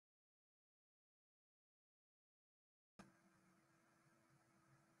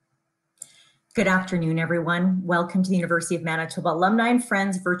Good afternoon, everyone. Welcome to the University of Manitoba Alumni and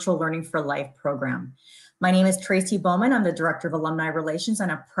Friends Virtual Learning for Life program. My name is Tracy Bowman. I'm the Director of Alumni Relations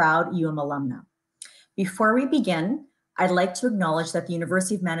and a proud alumna. Before we begin, I'd like to acknowledge that the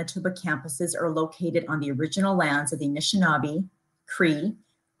University of Manitoba campuses are located on the original lands of the Anishinaabe, Cree,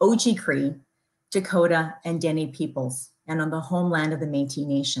 Oji-Cree, Dakota, and Dene peoples, and on the homeland of the Métis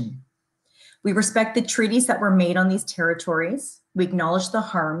Nation. We respect the treaties that were made on these territories. We acknowledge the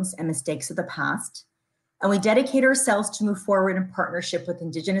harms and mistakes of the past, and we dedicate ourselves to move forward in partnership with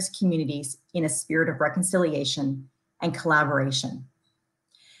Indigenous communities in a spirit of reconciliation and collaboration.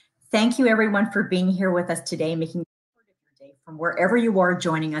 Thank you, everyone, for being here with us today, making part of your day from wherever you are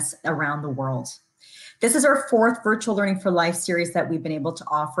joining us around the world. This is our fourth Virtual Learning for Life series that we've been able to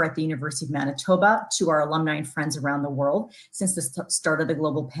offer at the University of Manitoba to our alumni and friends around the world since the start of the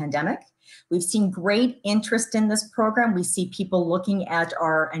global pandemic. We've seen great interest in this program. We see people looking at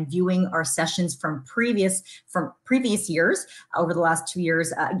and viewing our sessions from previous years over the last 2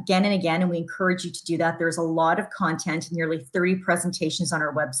 years again and again, and we encourage you to do that. There's a lot of content, nearly 30 presentations on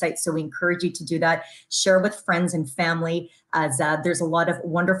our website, so we encourage you to do that. Share with friends and family, as there's a lot of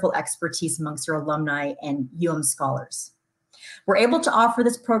wonderful expertise amongst our alumni and scholars. We're able to offer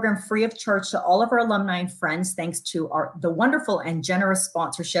this program free of charge to all of our alumni and friends thanks to the wonderful and generous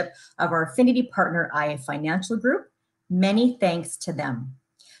sponsorship of our affinity partner, IA Financial Group. Many thanks to them.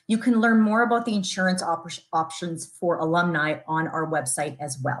 You can learn more about the insurance options for alumni on our website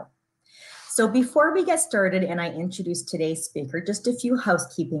as well. So before we get started and I introduce today's speaker, just a few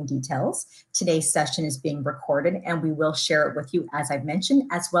housekeeping details. Today's session is being recorded and we will share it with you, as I've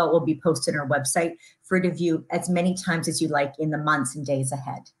mentioned, as well. It will be posted on our website for you to view as many times as you like in the months and days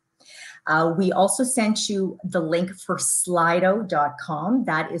ahead. We also sent you the link for slido.com.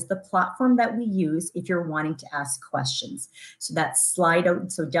 That is the platform that we use if you're wanting to ask questions. So that's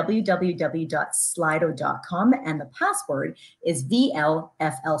Slido, so www.slido.com, and the password is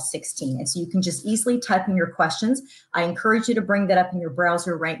VLFL16. And so you can just easily type in your questions. I encourage you to bring that up in your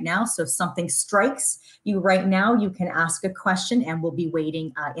browser right now. So if something strikes you right now, you can ask a question and we'll be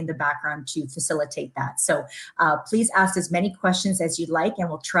waiting in the background to facilitate that. So please ask as many questions as you'd like, and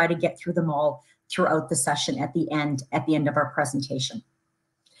we'll try to get through them all throughout the session at the end of our presentation.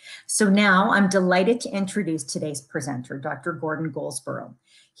 So now I'm delighted to introduce today's presenter, Dr. Gordon Goldsborough.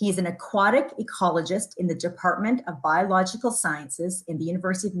 He is an aquatic ecologist in the Department of Biological Sciences in the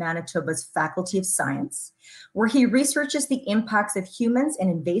University of Manitoba's Faculty of Science, where he researches the impacts of humans and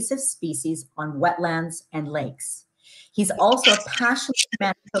invasive species on wetlands and lakes. He's also a passionate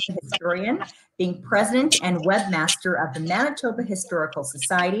Manitoba historian, being president and webmaster of the Manitoba Historical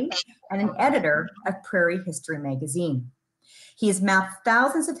Society and an editor of Prairie History magazine. He has mapped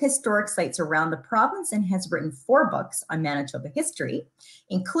thousands of historic sites around the province and has written 4 books on Manitoba history,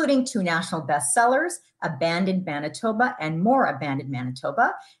 including 2 national bestsellers, Abandoned Manitoba and More Abandoned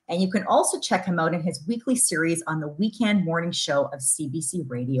Manitoba. And you can also check him out in his weekly series on the weekend morning show of CBC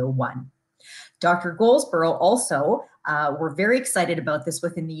Radio 1. Dr. Goldsborough also, we're very excited about this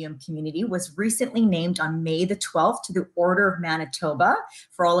within the community, was recently named on May the 12th to the Order of Manitoba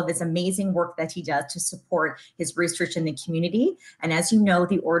for all of his amazing work that he does to support his research in the community. And as you know,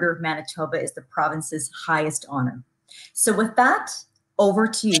 the Order of Manitoba is the province's highest honor. So with that, over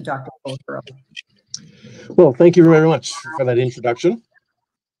to you, Dr. Goldsborough. Well, thank you very much for that introduction.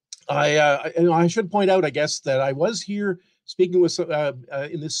 I should point out, I guess, that I was here speaking with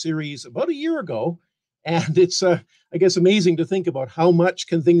in this series about a year ago, and it's I guess amazing to think about how much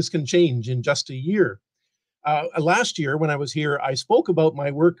things can change in just a year. Last year when I was here, I spoke about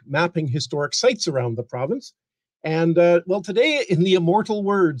my work mapping historic sites around the province, and well, today, in the immortal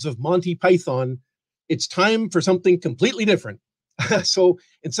words of Monty Python, it's time for something completely different. So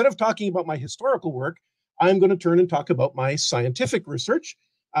instead of talking about my historical work, I'm going to turn and talk about my scientific research,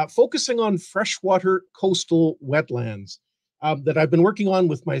 focusing on freshwater coastal wetlands. That I've been working on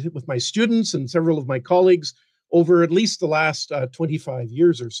with my students and several of my colleagues over at least the last 25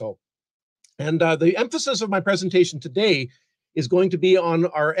 years or so. And the emphasis of my presentation today is going to be on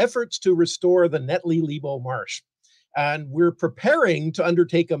our efforts to restore the Netley-Libau Marsh. And we're preparing to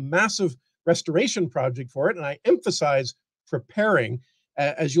undertake a massive restoration project for it, and I emphasize preparing,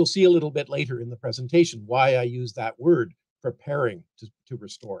 as you'll see a little bit later in the presentation, why I use that word, preparing to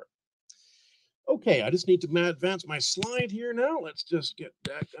restore. Okay, I just need to advance my slide here now. Let's just get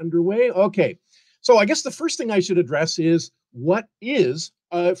back underway. Okay, so I guess the first thing I should address is, what is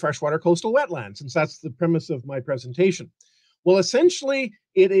a freshwater coastal wetland, since that's the premise of my presentation. Well, essentially,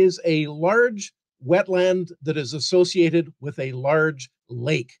 it is a large wetland that is associated with a large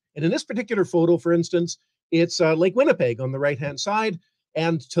lake. And in this particular photo, for instance, it's Lake Winnipeg on the right-hand side.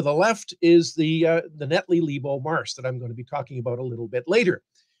 And to the left is the Netley-Libau Marsh that I'm going to be talking about a little bit later.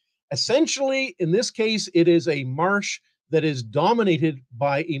 Essentially, in this case, it is a marsh that is dominated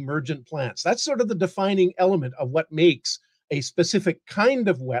by emergent plants. That's sort of the defining element of what makes a specific kind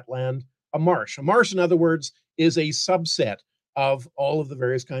of wetland a marsh. A marsh, in other words, is a subset of all of the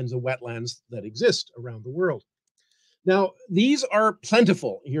various kinds of wetlands that exist around the world. Now, these are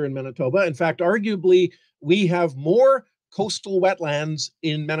plentiful here in Manitoba. In fact, arguably, we have more coastal wetlands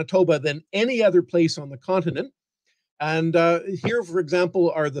in Manitoba than any other place on the continent. And here, for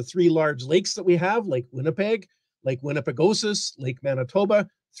example, are the three large lakes that we have: Lake Winnipeg, Lake Winnipegosis, Lake Manitoba,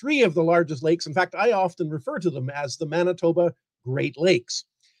 three of the largest lakes. In fact, I often refer to them as the Manitoba Great Lakes.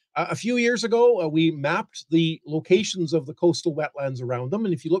 A few years ago, we mapped the locations of the coastal wetlands around them.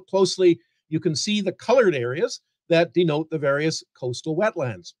 And if you look closely, you can see the colored areas that denote the various coastal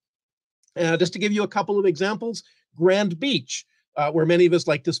wetlands. Just to give you a couple of examples, Grand Beach, where many of us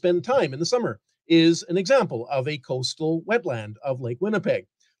like to spend time in the summer, is an example of a coastal wetland of Lake Winnipeg.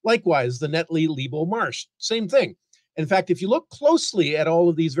 Likewise, the Netley-Libau Marsh, same thing. In fact, if you look closely at all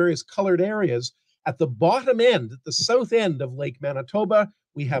of these various colored areas, at the bottom end, at the south end of Lake Manitoba,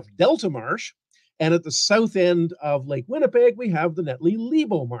 we have Delta Marsh, and at the south end of Lake Winnipeg, we have the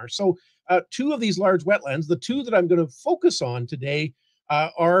Netley-Libau Marsh. So two of these large wetlands, the two that I'm going to focus on today,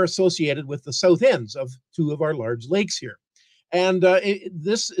 are associated with the south ends of two of our large lakes here. And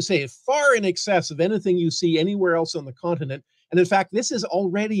this is far in excess of anything you see anywhere else on the continent. And in fact, this is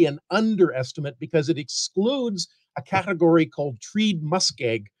already an underestimate because it excludes a category called treed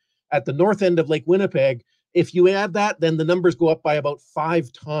muskeg at the north end of Lake Winnipeg. If you add that, then the numbers go up by about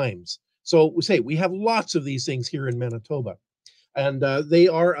 5 times. So we have lots of these things here in Manitoba, and they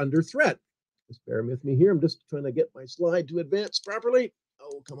are under threat. Just bear with me here. I'm just trying to get my slide to advance properly.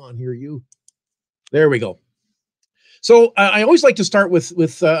 Oh, come on here, you. There we go. So I always like to start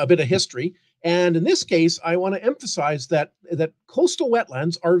with a bit of history. And in this case, I want to emphasize that coastal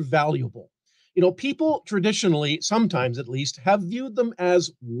wetlands are valuable. You know, people traditionally, sometimes at least, have viewed them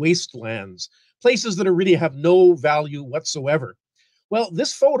as wastelands, places that really have no value whatsoever. Well,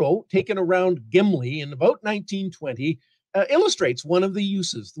 this photo taken around Gimli in about 1920 illustrates one of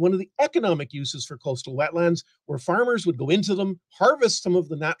the economic uses for coastal wetlands, where farmers would go into them, harvest some of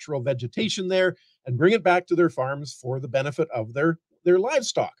the natural vegetation there, and bring it back to their farms for the benefit of their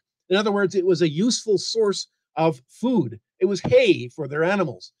livestock. In other words, it was a useful source of food. It was hay for their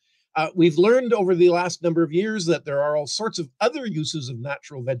animals. We've learned over the last number of years that there are all sorts of other uses of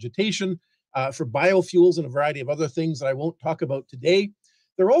natural vegetation for biofuels and a variety of other things that I won't talk about today.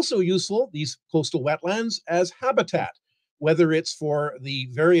 They're also useful, these coastal wetlands, as habitat, whether it's for the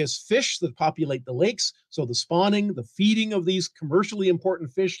various fish that populate the lakes, so the spawning, the feeding of these commercially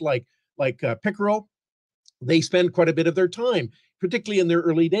important fish like pickerel. They spend quite a bit of their time, particularly in their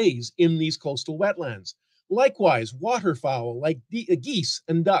early days, in these coastal wetlands. Likewise, waterfowl like geese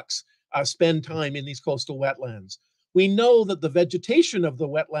and ducks spend time in these coastal wetlands. We know that the vegetation of the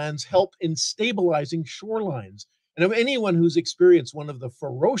wetlands help in stabilizing shorelines. And if anyone who's experienced one of the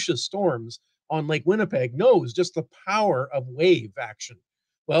ferocious storms on Lake Winnipeg knows just the power of wave action.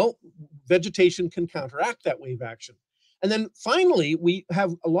 Well, vegetation can counteract that wave action. And then finally, we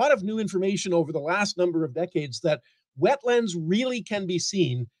have a lot of new information over the last number of decades that wetlands really can be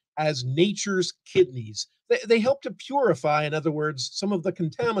seen as nature's kidneys. They help to purify, in other words, some of the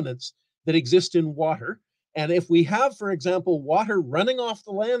contaminants that exist in water. And if we have, for example, water running off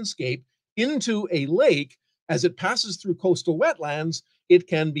the landscape into a lake as it passes through coastal wetlands, it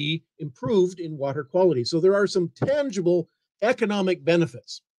can be improved in water quality. So there are some tangible economic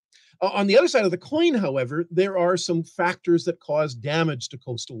benefits. On the other side of the coin, however, there are some factors that cause damage to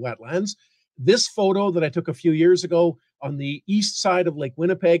coastal wetlands. This photo that I took a few years ago on the east side of Lake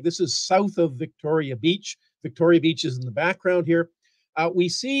Winnipeg, this is south of Victoria Beach. Victoria Beach is in the background here. We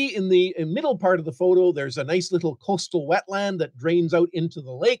see in the middle part of the photo, there's a nice little coastal wetland that drains out into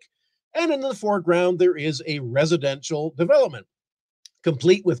the lake. And in the foreground, there is a residential development,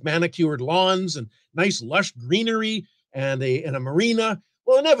 complete with manicured lawns and nice lush greenery and a marina.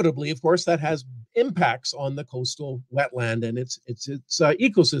 Well, inevitably, of course, that has impacts on the coastal wetland and its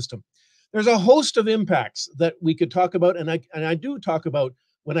ecosystem. There's a host of impacts that we could talk about, and I do talk about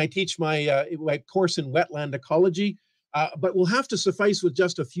when I teach my course in wetland ecology, but we'll have to suffice with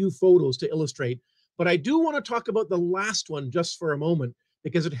just a few photos to illustrate. But I do want to talk about the last one just for a moment,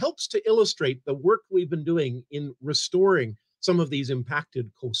 because it helps to illustrate the work we've been doing in restoring some of these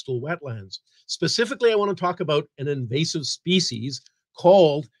impacted coastal wetlands. Specifically, I want to talk about an invasive species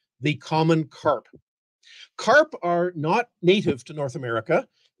called the common carp. Carp are not native to North America.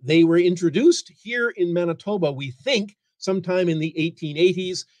 They were introduced here in Manitoba, we think, sometime in the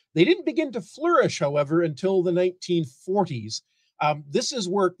 1880s. They didn't begin to flourish, however, until the 1940s. This is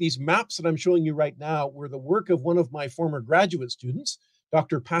work, these maps that I'm showing you right now were the work of one of my former graduate students,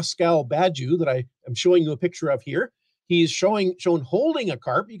 Dr. Pascal Badiou, that I am showing you a picture of here. He's shown holding a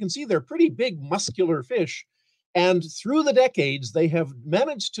carp. You can see they're pretty big, muscular fish. And through the decades, they have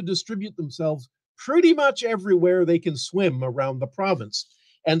managed to distribute themselves pretty much everywhere they can swim around the province.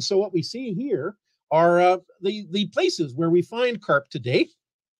 And so what we see here are the places where we find carp today.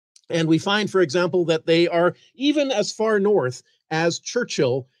 And we find, for example, that they are even as far north as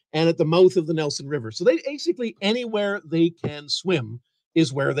Churchill and at the mouth of the Nelson River. So they basically anywhere they can swim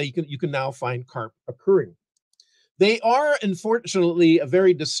is where you can now find carp occurring. They are, unfortunately, a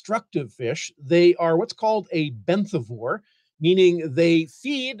very destructive fish. They are what's called a benthivore, meaning they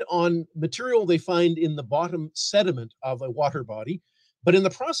feed on material they find in the bottom sediment of a water body. But in the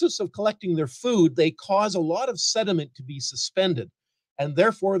process of collecting their food, they cause a lot of sediment to be suspended. And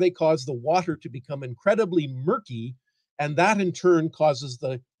therefore, they cause the water to become incredibly murky. And that, in turn, causes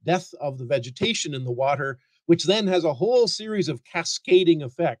the death of the vegetation in the water, which then has a whole series of cascading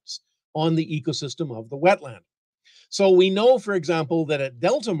effects on the ecosystem of the wetland. So we know, for example, that at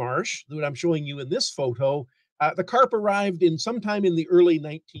Delta Marsh, that I'm showing you in this photo, the carp arrived sometime in the early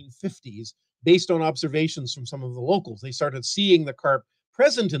 1950s, based on observations from some of the locals. They started seeing the carp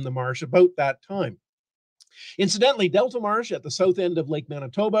present in the marsh about that time. Incidentally, Delta Marsh at the south end of Lake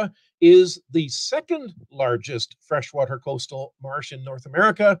Manitoba is the second largest freshwater coastal marsh in North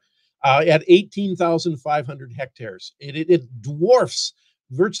America at 18,500 hectares. It dwarfs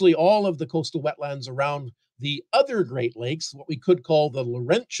virtually all of the coastal wetlands around the other Great Lakes, what we could call the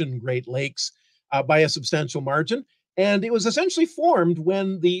Laurentian Great Lakes, by a substantial margin. And it was essentially formed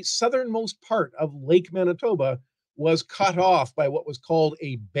when the southernmost part of Lake Manitoba was cut off by what was called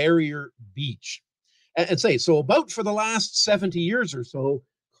a barrier beach. So about for the last 70 years or so,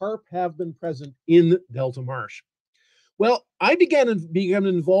 carp have been present in Delta Marsh. Well, I became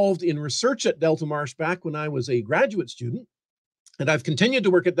involved in research at Delta Marsh back when I was a graduate student. And I've continued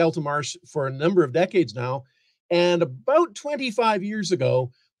to work at Delta Marsh for a number of decades now. And about 25 years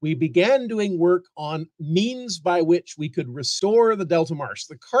ago, we began doing work on means by which we could restore the Delta Marsh.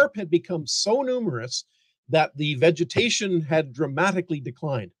 The carp had become so numerous that the vegetation had dramatically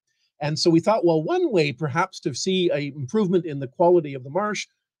declined. And so we thought, well, one way perhaps to see an improvement in the quality of the marsh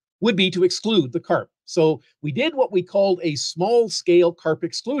would be to exclude the carp. So we did what we called a small-scale carp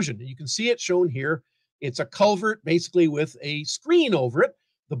exclusion. And you can see it shown here. It's a culvert, basically with a screen over it.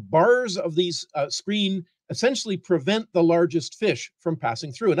 The bars of these screen essentially prevent the largest fish from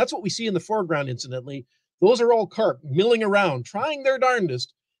passing through. And that's what we see in the foreground, incidentally. Those are all carp milling around, trying their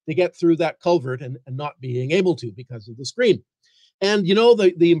darndest to get through that culvert and not being able to because of the screen. And, you know,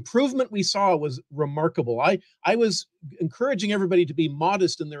 the improvement we saw was remarkable. I was encouraging everybody to be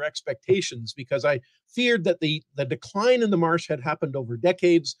modest in their expectations because I feared that the decline in the marsh had happened over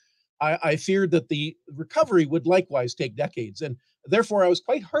decades. I feared that the recovery would likewise take decades. And therefore, I was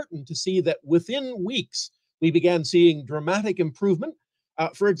quite heartened to see that within weeks, we began seeing dramatic improvement.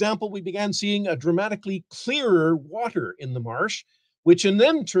 For example, we began seeing a dramatically clearer water in the marsh, which in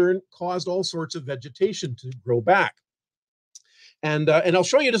then turn caused all sorts of vegetation to grow back. And I'll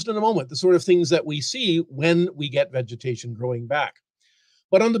show you just in a moment the sort of things that we see when we get vegetation growing back.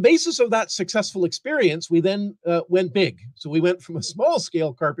 But on the basis of that successful experience, we then went big. So we went from a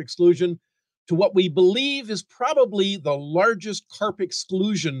small-scale carp exclusion to what we believe is probably the largest carp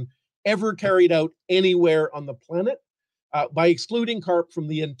exclusion ever carried out anywhere on the planet by excluding carp from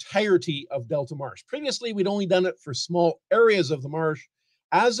the entirety of Delta Marsh. Previously, we'd only done it for small areas of the marsh.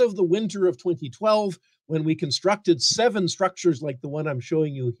 As of the winter of 2012, when we constructed 7 structures like the one I'm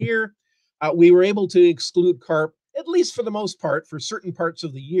showing you here, we were able to exclude carp, at least for the most part, for certain parts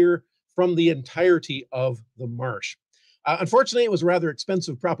of the year from the entirety of the marsh. Unfortunately, it was a rather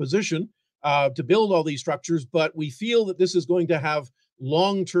expensive proposition to build all these structures, but we feel that this is going to have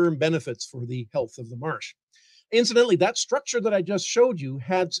long-term benefits for the health of the marsh. Incidentally, that structure that I just showed you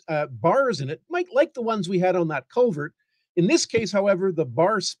had bars in it, like the ones we had on that culvert. In this case, however, the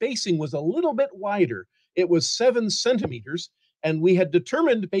bar spacing was a little bit wider. It was 7 centimeters, and we had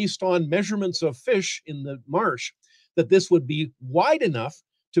determined based on measurements of fish in the marsh that this would be wide enough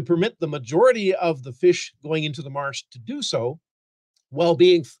to permit the majority of the fish going into the marsh to do so while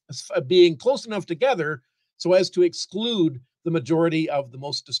being close enough together so as to exclude the majority of the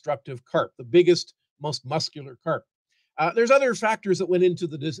most destructive carp, the biggest, most muscular carp. There's other factors that went into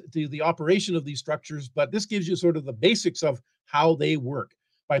the operation of these structures, but this gives you sort of the basics of how they work.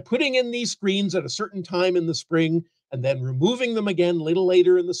 By putting in these screens at a certain time in the spring and then removing them again a little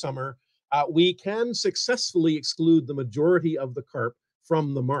later in the summer, we can successfully exclude the majority of the carp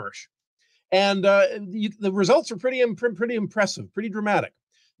from the marsh. And the results are pretty impressive, pretty dramatic.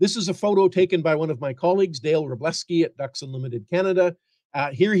 This is a photo taken by one of my colleagues, Dale Robleski at Ducks Unlimited Canada.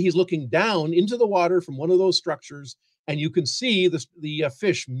 Here he's looking down into the water from one of those structures, and you can see the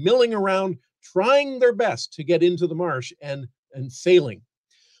fish milling around, trying their best to get into the marsh and failing.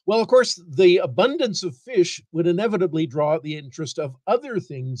 Well, of course, the abundance of fish would inevitably draw the interest of other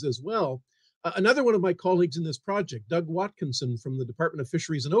things as well. Another one of my colleagues in this project, Doug Watkinson from the Department of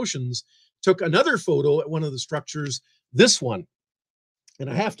Fisheries and Oceans, took another photo at one of the structures, this one. And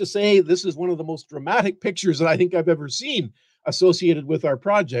I have to say, this is one of the most dramatic pictures that I think I've ever seen associated with our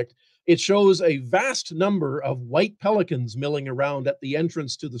project. It shows a vast number of white pelicans milling around at the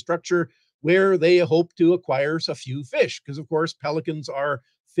entrance to the structure where they hope to acquire a few fish, because of course, pelicans are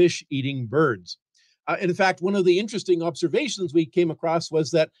fish-eating birds. In fact, one of the interesting observations we came across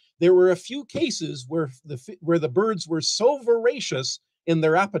was that there were a few cases where the birds were so voracious in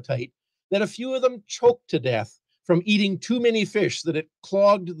their appetite that a few of them choked to death from eating too many fish, that it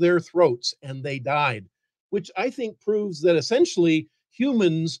clogged their throats and they died, which I think proves that essentially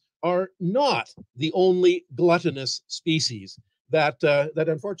humans are not the only gluttonous species, that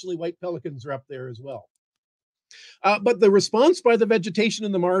unfortunately white pelicans are up there as well. But the response by the vegetation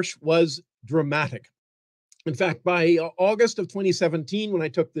in the marsh was dramatic. In fact, by August of 2017, when I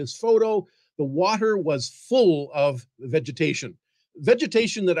took this photo, the water was full of vegetation.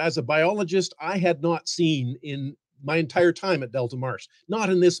 Vegetation that, as a biologist, I had not seen in my entire time at Delta Marsh. Not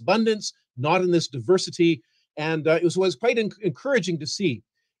in this abundance, not in this diversity, and it was quite encouraging to see.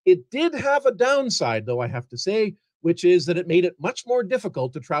 It did have a downside, though, I have to say, which is that it made it much more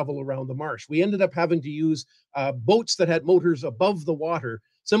difficult to travel around the marsh. We ended up having to use boats that had motors above the water,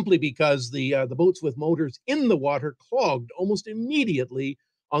 simply because the boats with motors in the water clogged almost immediately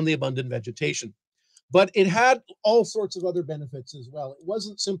on the abundant vegetation. But it had all sorts of other benefits as well. It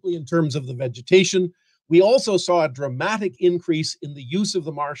wasn't simply in terms of the vegetation. We also saw a dramatic increase in the use of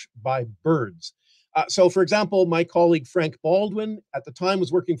the marsh by birds. So, for example, my colleague Frank Baldwin, at the time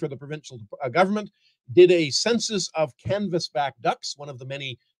was working for the provincial government, did a census of canvasback ducks, one of the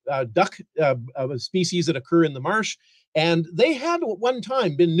many duck species that occur in the marsh. And they had at one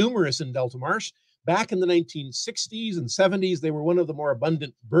time been numerous in Delta Marsh. Back in the 1960s and 70s, they were one of the more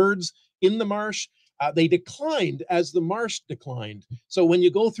abundant birds in the marsh. They declined as the marsh declined. So when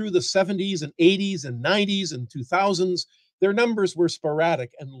you go through the 70s and 80s and 90s and 2000s, their numbers were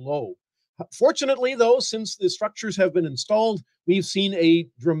sporadic and low. Fortunately, though, since the structures have been installed, we've seen a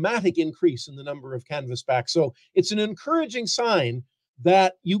dramatic increase in the number of canvasbacks. So it's an encouraging sign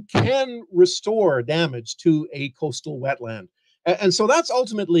that you can restore damage to a coastal wetland. And so that's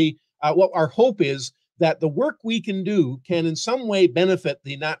ultimately what our hope is, that the work we can do can in some way benefit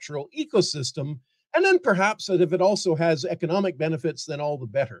the natural ecosystem. And then perhaps that if it also has economic benefits, then all the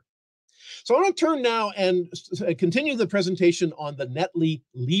better. So I want to turn now and continue the presentation on the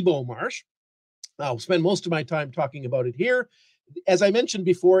Netley-Libau Marsh. I'll spend most of my time talking about it here. As I mentioned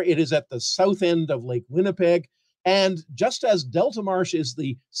before, it is at the south end of Lake Winnipeg. And just as Delta Marsh is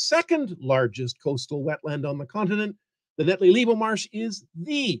the second largest coastal wetland on the continent, the Netley-Libau Marsh is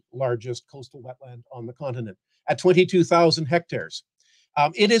the largest coastal wetland on the continent at 22,000 hectares.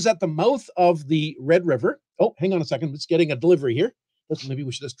 It is at the mouth of the Red River. Oh, hang on a second. It's getting a delivery here. Maybe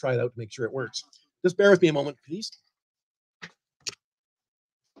we should just try it out to make sure it works. Just bear with me a moment, please.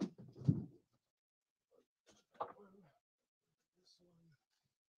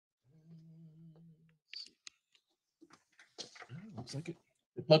 Looks like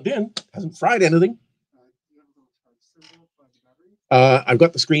it plugged in. Hasn't fried anything. I've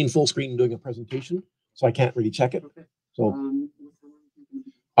got the screen, full screen, doing a presentation, so I can't really check it. So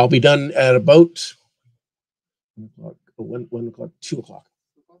I'll be done at about 1 o'clock, 2 o'clock.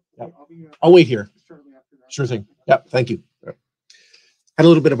 Yeah. I'll wait here. Sure thing. Yeah, thank you. Had a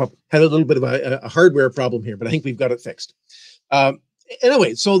little bit of a hardware problem here, but I think we've got it fixed.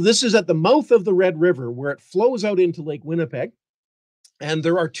 Anyway, so this is at the mouth of the Red River, where it flows out into Lake Winnipeg. And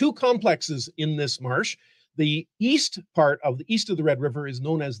there are two complexes in this marsh. The east part of the Red River is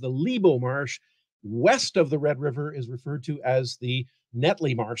known as the Libau Marsh. West of the Red River is referred to as the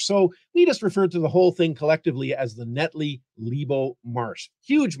Netley Marsh. So we just referred to the whole thing collectively as the Netley-Libau Marsh.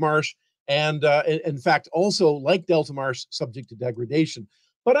 Huge marsh, and in fact, also like Delta Marsh, subject to degradation.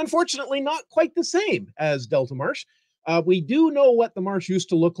 But unfortunately, not quite the same as Delta Marsh. We do know what the marsh used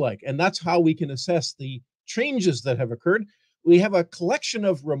to look like, and that's how we can assess the changes that have occurred. We have a collection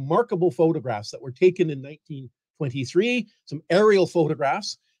of remarkable photographs that were taken in 1923, some aerial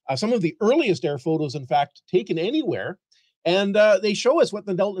photographs. Some of the earliest air photos, in fact, taken anywhere. And they show us what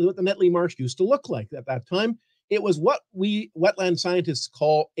the Netley Marsh used to look like at that time. It was what we wetland scientists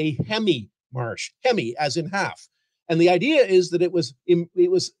call a hemi-marsh, hemi as in half. And the idea is that it was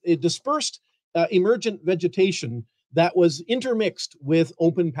dispersed emergent vegetation that was intermixed with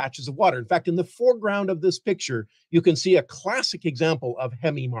open patches of water. In fact, in the foreground of this picture, you can see a classic example of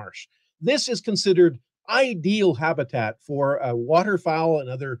hemi-marsh. This is considered ideal habitat for waterfowl and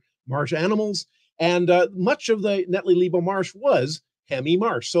other marsh animals. And much of the Netley-Libau Marsh was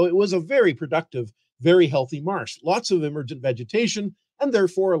hemi-marsh. So it was a very productive, very healthy marsh. Lots of emergent vegetation, and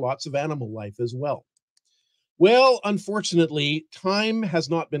therefore lots of animal life as well. Well, unfortunately, time has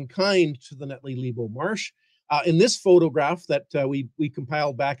not been kind to the Netley-Libau Marsh. In this photograph that we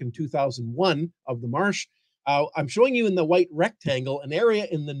compiled back in 2001 of the marsh, I'm showing you in the white rectangle an area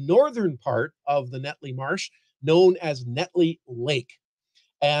in the northern part of the Netley Marsh known as Netley Lake.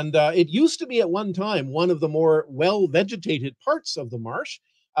 And it used to be at one time one of the more well-vegetated parts of the marsh.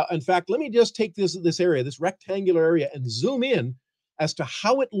 In fact, let me just take this area, this rectangular area, and zoom in as to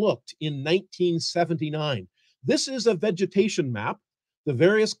how it looked in 1979. This is a vegetation map. The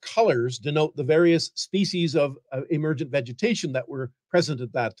various colors denote the various species of emergent vegetation that were present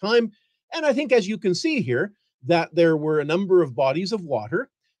at that time. And I think, as you can see here, that there were a number of bodies of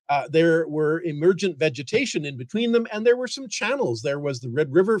water. There were emergent vegetation in between them, and there were some channels. There was the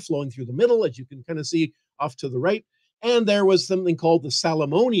Red River flowing through the middle, as you can kind of see off to the right. And there was something called the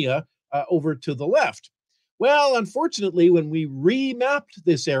Salamonia over to the left. Well, unfortunately, when we remapped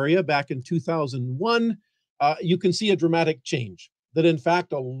this area back in 2001, you can see a dramatic change. That in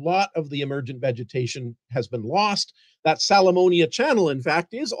fact, a lot of the emergent vegetation has been lost. That Salamonia channel, in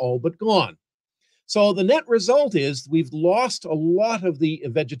fact, is all but gone. So the net result is we've lost a lot of the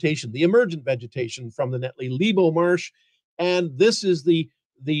vegetation, the emergent vegetation from the Netley-Libau Marsh, and this is the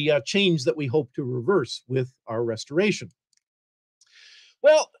change that we hope to reverse with our restoration.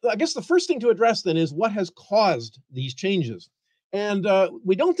 Well, I guess the first thing to address then is what has caused these changes. And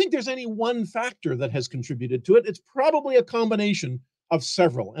we don't think there's any one factor that has contributed to it. It's probably a combination of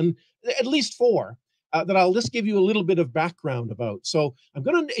several, and at least four that I'll just give you a little bit of background about. So I'm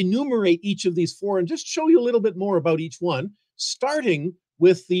going to enumerate each of these four and just show you a little bit more about each one, starting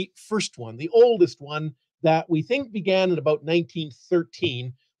with the first one, the oldest one that we think began in about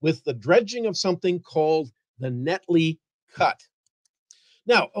 1913 with the dredging of something called the Netley Cut.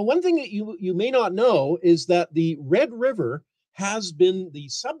 Now, one thing that you may not know is that the Red River has been the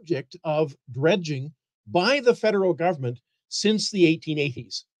subject of dredging by the federal government since the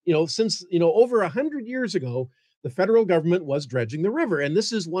 1880s. Since over 100 years ago, the federal government was dredging the river. And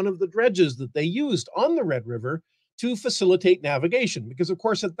this is one of the dredges that they used on the Red River to facilitate navigation. Because, of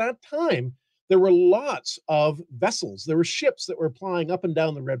course, at that time, there were lots of vessels. There were ships that were plying up and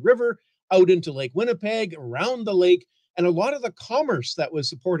down the Red River, out into Lake Winnipeg, around the lake. And a lot of the commerce that was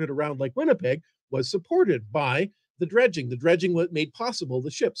supported around Lake Winnipeg was supported by the dredging. The dredging made possible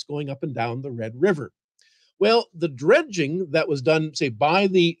the ships going up and down the Red River. Well, the dredging that was done, say, by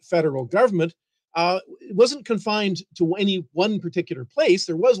the federal government wasn't confined to any one particular place.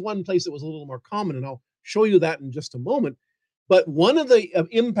 There was one place that was a little more common, and I'll show you that in just a moment. But one of the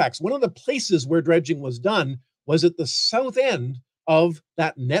impacts, one of the places where dredging was done was at the south end of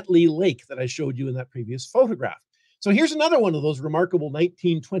that Netley Lake that I showed you in that previous photograph. So here's another one of those remarkable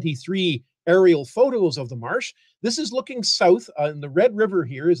 1923 aerial photos of the marsh. This is looking south, and the Red River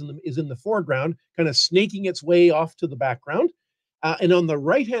here is in the foreground, kind of snaking its way off to the background. And on the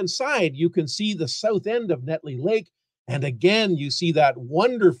right-hand side, you can see the south end of Netley Lake. And again, you see that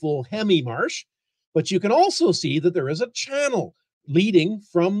wonderful hemi-marsh. But you can also see that there is a channel leading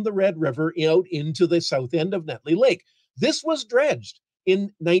from the Red River out into the south end of Netley Lake. This was dredged in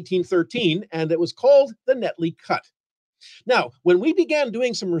 1913, and it was called the Netley Cut. Now, when we began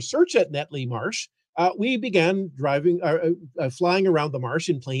doing some research at Netley Marsh, we began flying around the marsh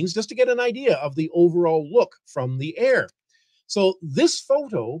in planes just to get an idea of the overall look from the air. So this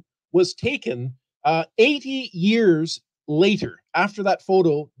photo was taken 80 years later, after that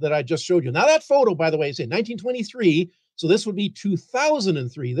photo that I just showed you. Now, that photo, by the way, is in 1923, so this would be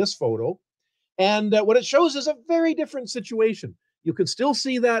 2003, this photo. And what it shows is a very different situation. You can still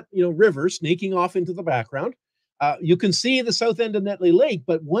see that river snaking off into the background. You can see the south end of Netley Lake,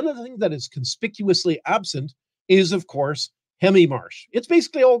 but one of the things that is conspicuously absent is, of course, hemi-marsh. It's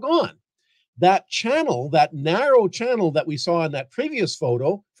basically all gone. That channel, that narrow channel that we saw in that previous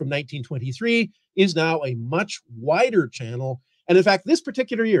photo from 1923 is now a much wider channel. And in fact, this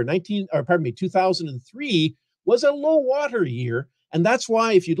particular year, 2003, was a low water year. And that's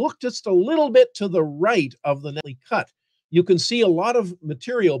why if you look just a little bit to the right of the Netley Cut, you can see a lot of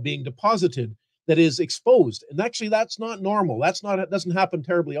material being deposited that is exposed. And actually, that's not normal. It doesn't happen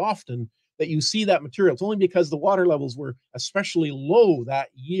terribly often that you see that material. It's only because the water levels were especially low that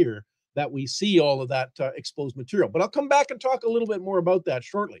year that we see all of that exposed material. But I'll come back and talk a little bit more about that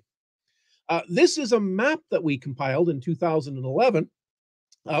shortly. This is a map that we compiled in 2011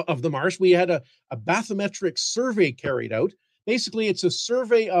 of the marsh. We had a bathymetric survey carried out. Basically, it's a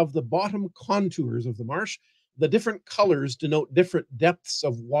survey of the bottom contours of the marsh. The different colors denote different depths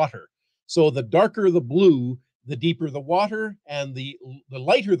of water. So the darker the blue, the deeper the water, and the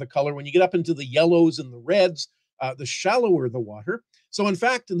lighter the color. When you get up into the yellows and the reds, the shallower the water. So in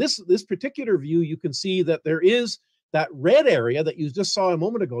fact, in this particular view, you can see that there is that red area that you just saw a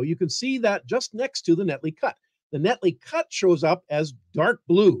moment ago. You can see that just next to the Netley Cut. The Netley Cut shows up as dark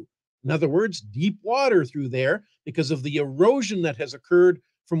blue. In other words, deep water through there because of the erosion that has occurred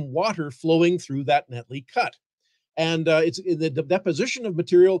from water flowing through that Netley Cut. And it's the deposition of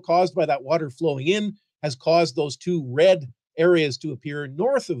material caused by that water flowing in has caused those two red areas to appear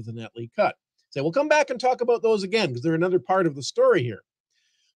north of the Netley Cut. So we'll come back and talk about those again because they're another part of the story here.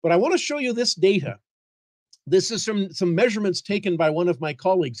 But I want to show you this data. This is some measurements taken by one of my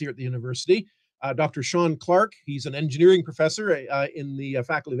colleagues here at the university, Dr. Sean Clark. He's an engineering professor in the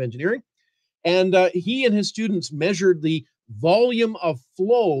Faculty of Engineering. And he and his students measured the volume of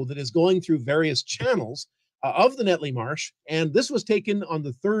flow that is going through various channels of the Netley Marsh. And this was taken on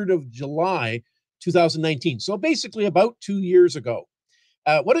the 3rd of July, 2019. So basically about 2 years ago.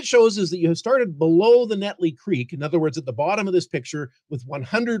 What it shows is that you have started below the Netley Creek, in other words, at the bottom of this picture, with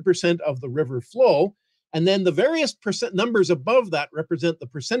 100% of the river flow. And then the various percent numbers above that represent the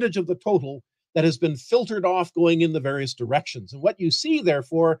percentage of the total that has been filtered off going in the various directions. And what you see,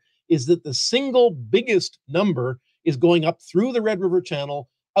 therefore, is that the single biggest number is going up through the Red River Channel,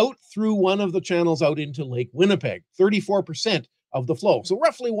 out through one of the channels out into Lake Winnipeg, 34% of the flow. So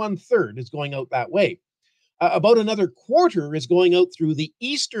roughly 1/3 is going out that way. About another quarter is going out through the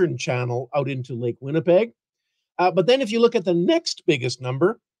eastern channel out into Lake Winnipeg. But then if you look at the next biggest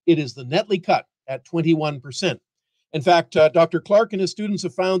number, it is the Netley Cut at 21%. In fact, Dr. Clark and his students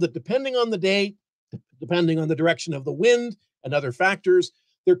have found that depending on the day, depending on the direction of the wind and other factors,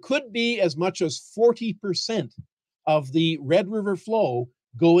 there could be as much as 40% of the Red River flow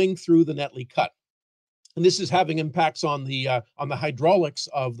going through the Netley Cut. And this is having impacts on the hydraulics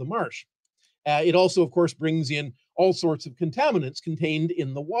of the marsh. It also, of course, brings in all sorts of contaminants contained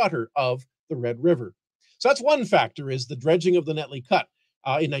in the water of the Red River. So that's one factor, is the dredging of the Netley Cut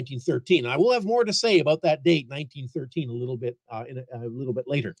in 1913. I will have more to say about that date, 1913, a little bit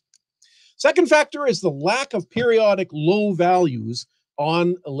later. Second factor is the lack of periodic low values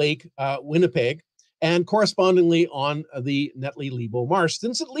on Lake Winnipeg and correspondingly on the Netley-Libau Marsh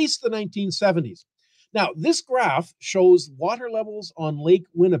since at least the 1970s. Now, this graph shows water levels on Lake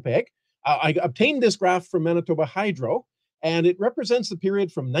Winnipeg. I obtained this graph from Manitoba Hydro, and it represents the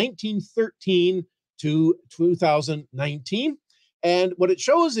period from 1913 to 2019. And what it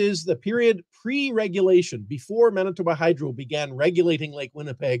shows is the period pre-regulation, before Manitoba Hydro began regulating Lake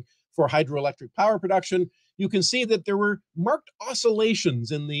Winnipeg for hydroelectric power production. You can see that there were marked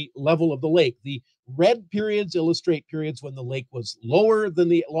oscillations in the level of the lake. The red periods illustrate periods when the lake was lower than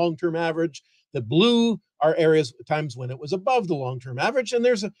the long-term average. The blue are areas, times when it was above the long-term average. And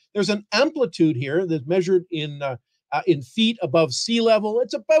there's an amplitude here that's measured in feet above sea level.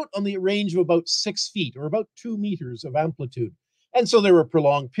 It's about on the range of about 6 feet, or about 2 meters of amplitude. And so there were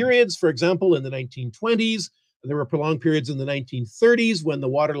prolonged periods, for example, in the 1920s. There were prolonged periods in the 1930s when the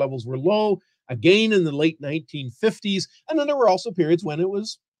water levels were low, again in the late 1950s. And then there were also periods when it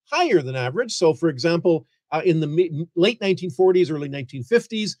was higher than average. So, for example, in the late 1940s, early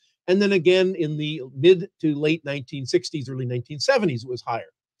 1950s, and then again in the mid to late 1960s, early 1970s, it was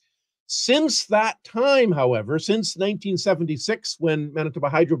higher. Since that time, however, since 1976, when Manitoba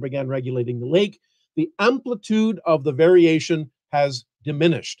Hydro began regulating the lake, the amplitude of the variation has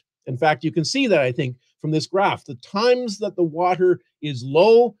diminished. In fact, you can see that, I think, from this graph. The times that the water is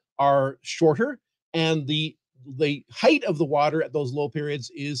low are shorter, and the height of the water at those low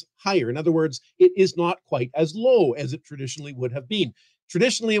periods is higher. In other words, it is not quite as low as it traditionally would have been.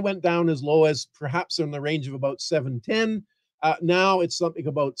 Traditionally, it went down as low as perhaps in the range of about 710. Now it's something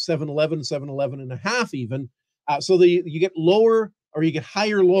about 711, 711 and a half even. So you get lower, or you get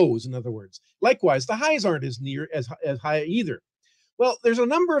higher lows, in other words. Likewise, the highs aren't as high either. Well, there's a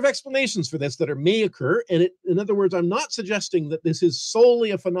number of explanations for this that may occur. And in other words, I'm not suggesting that this is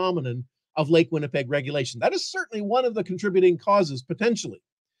solely a phenomenon of Lake Winnipeg regulation. That is certainly one of the contributing causes, potentially.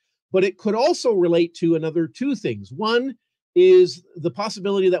 But it could also relate to another two things. One is the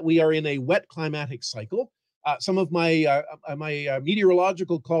possibility that we are in a wet climatic cycle. Some of my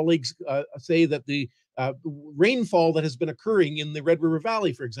meteorological colleagues say that the rainfall that has been occurring in the Red River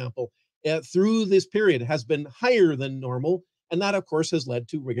Valley, for example, through this period has been higher than normal. And that, of course, has led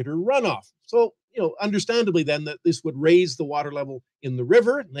to greater runoff. So, understandably then that this would raise the water level in the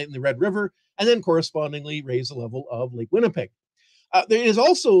river, in the Red River, and then correspondingly raise the level of Lake Winnipeg. There is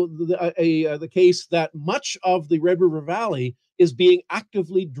also the case that much of the Red River Valley is being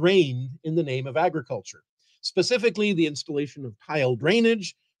actively drained in the name of agriculture. Specifically, the installation of tile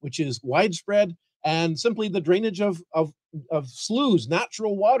drainage, which is widespread, and simply the drainage of sloughs,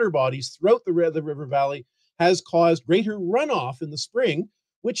 natural water bodies throughout the river valley, has caused greater runoff in the spring,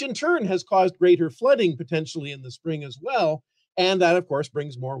 which in turn has caused greater flooding potentially in the spring as well. And that, of course,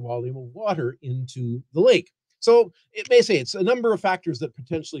 brings more volume of water into the lake. So it may say it's a number of factors that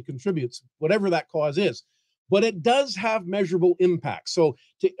potentially contributes, whatever that cause is, but it does have measurable impacts. So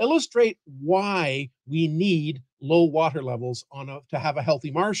to illustrate why we need low water levels to have a healthy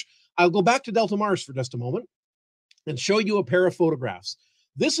marsh, I'll go back to Delta Marsh for just a moment and show you a pair of photographs.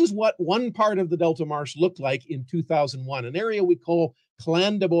 This is what one part of the Delta Marsh looked like in 2001, an area we call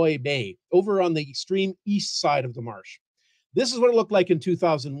Clandeboye Bay, over on the extreme east side of the marsh. This is what it looked like in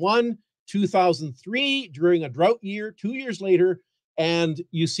 2001, 2003, during a drought year, 2 years later, and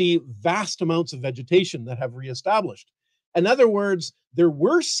you see vast amounts of vegetation that have reestablished. In other words, there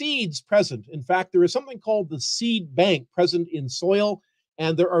were seeds present. In fact, there is something called the seed bank present in soil,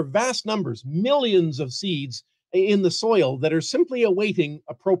 and there are vast numbers, millions of seeds in the soil that are simply awaiting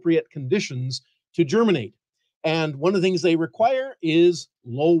appropriate conditions to germinate. And one of the things they require is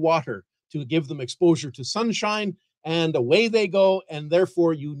low water to give them exposure to sunshine, and away they go. And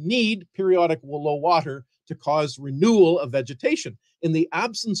therefore, you need periodic low water to cause renewal of vegetation. In the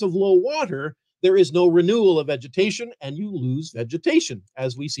absence of low water, there is no renewal of vegetation, and you lose vegetation,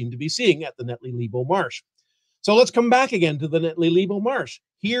 as we seem to be seeing at the Netley-Libau Marsh. So let's come back again to the Netley-Libau Marsh.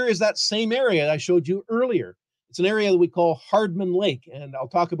 Here is that same area I showed you earlier. It's an area that we call Hardman Lake, and I'll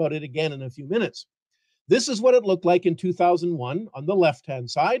talk about it again in a few minutes. This is what it looked like in 2001 on the left-hand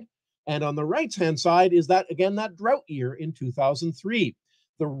side, and on the right-hand side is that, again, that drought year in 2003.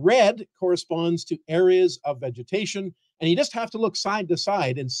 The red corresponds to areas of vegetation, and you just have to look side to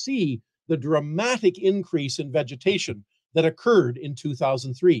side and see the dramatic increase in vegetation that occurred in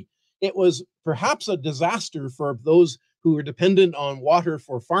 2003. It was perhaps a disaster for those who were dependent on water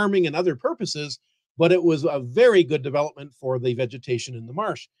for farming and other purposes, but it was a very good development for the vegetation in the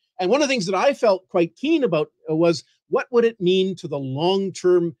marsh. And one of the things that I felt quite keen about was what would it mean to the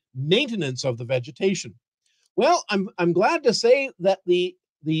long-term maintenance of the vegetation? Well, I'm glad to say that the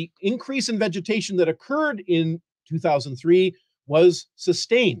increase in vegetation that occurred in 2003 was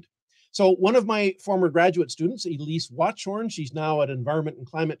sustained. So one of my former graduate students, Elise Watchorn, she's now at Environment and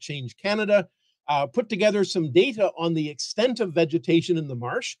Climate Change Canada, put together some data on the extent of vegetation in the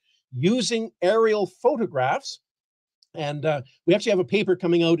marsh using aerial photographs. And we actually have a paper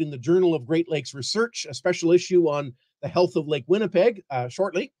coming out in the Journal of Great Lakes Research, a special issue on the health of Lake Winnipeg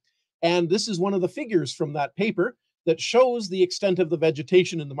shortly. And this is one of the figures from that paper that shows the extent of the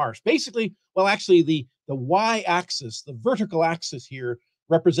vegetation in the marsh. Basically, well, actually the y-axis, the vertical axis here,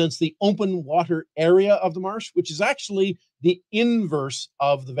 represents the open water area of the marsh, which is actually the inverse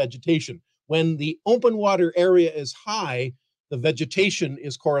of the vegetation. When the open water area is high, the vegetation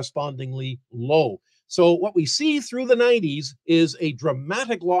is correspondingly low. So what we see through the 90s is a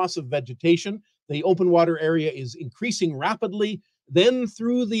dramatic loss of vegetation. The open water area is increasing rapidly. Then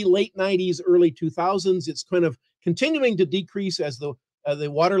through the late 90s, early 2000s, it's kind of continuing to decrease as the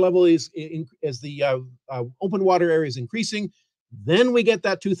water level is, as the open water area is increasing. Then we get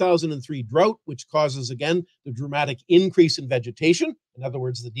that 2003 drought, which causes, again, the dramatic increase in vegetation. In other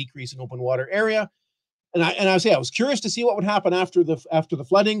words, the decrease in open water area. And I was curious to see what would happen after the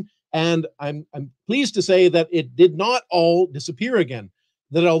flooding, and I'm pleased to say that it did not all disappear again.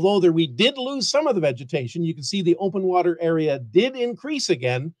 That although we did lose some of the vegetation, you can see the open water area did increase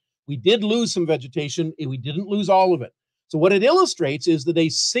again. We did lose some vegetation, and we didn't lose all of it. So what it illustrates is that a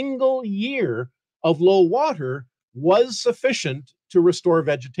single year of low water was sufficient to restore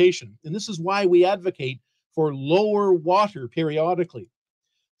vegetation. And this is why we advocate for lower water periodically.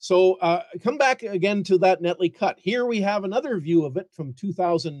 So come back again to that Netley cut. Here we have another view of it from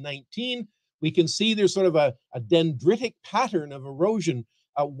 2019. We can see there's sort of a dendritic pattern of erosion,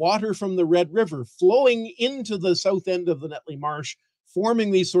 water from the Red River flowing into the south end of the Netley Marsh,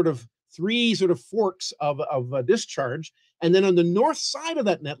 forming these three forks of discharge. And then on the north side of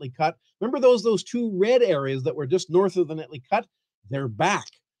that Netley cut, remember those two red areas that were just north of the Netley cut? They're back.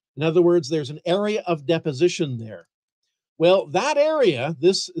 In other words, there's an area of deposition there. Well, that area,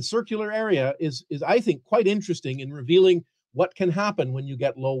 this circular area, is I think quite interesting in revealing what can happen when you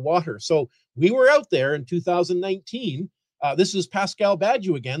get low water. So we were out there in 2019. This is Pascal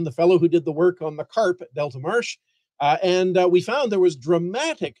Badiou again, the fellow who did the work on the carp at Delta Marsh. And we found there was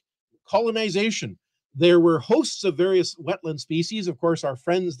dramatic colonization. There were hosts of various wetland species. Of course, our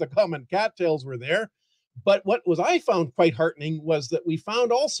friends, the common cattails, were there. But what I found quite heartening was that we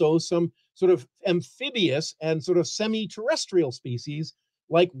found also some sort of amphibious and sort of semi-terrestrial species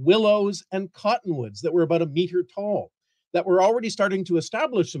like willows and cottonwoods that were about 1 meter tall, that were already starting to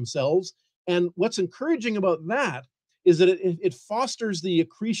establish themselves. And what's encouraging about that is that it fosters the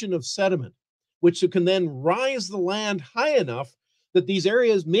accretion of sediment, which can then rise the land high enough that these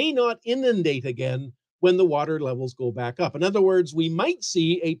areas may not inundate again when the water levels go back up. In other words, we might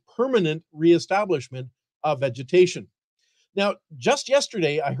see a permanent reestablishment of vegetation. Now, just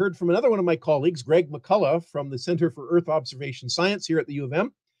yesterday, I heard from another one of my colleagues, Greg McCullough from the Center for Earth Observation Science here at the U of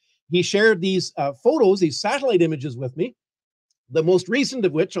M. He shared these photos, these satellite images with me, the most recent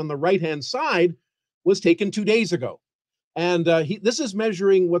of which on the right-hand side was taken 2 days ago. And this is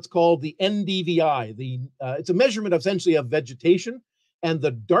measuring what's called the NDVI. It's a measurement essentially of vegetation, and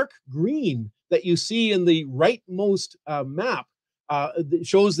the dark green that you see in the rightmost map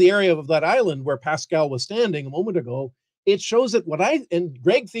shows the area of that island where Pascal was standing a moment ago. It shows that and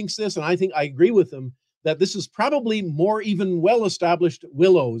Greg thinks this, and I think I agree with him, that this is probably more even well-established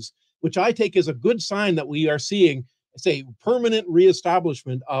willows, which I take as a good sign that we are seeing, say, permanent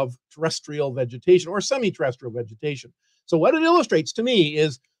reestablishment of terrestrial vegetation or semi-terrestrial vegetation. So what it illustrates to me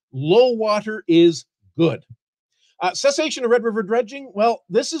is low water is good. Cessation of Red River dredging. Well,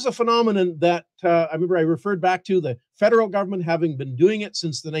 this is a phenomenon that I remember I referred back to the federal government having been doing it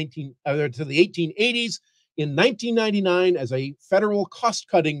since the 1880s. In 1999, as a federal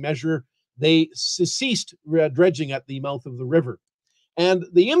cost-cutting measure, they ceased dredging at the mouth of the river. And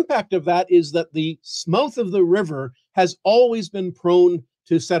the impact of that is that the mouth of the river has always been prone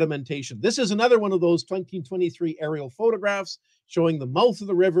to sedimentation. This is another one of those 1923 aerial photographs showing the mouth of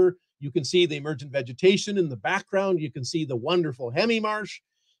the river. You can see the emergent vegetation in the background. You can see the wonderful Hemi Marsh.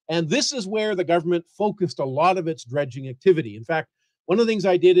 And this is where the government focused a lot of its dredging activity. In fact, one of the things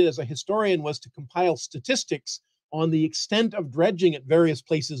I did as a historian was to compile statistics on the extent of dredging at various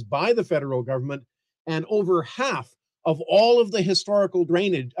places by the federal government. And over half of all of the historical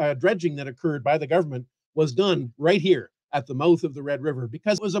dredging that occurred by the government was done right here at the mouth of the Red River,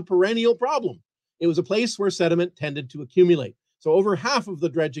 because it was a perennial problem. It was a place where sediment tended to accumulate. So over half of the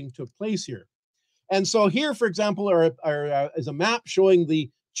dredging took place here. And so here, for example, is a map showing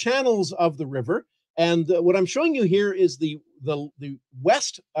the channels of the river. And what I'm showing you here is the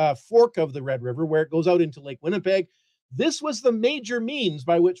west fork of the Red River, where it goes out into Lake Winnipeg. This was the major means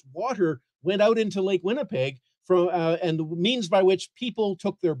by which water went out into Lake Winnipeg and the means by which people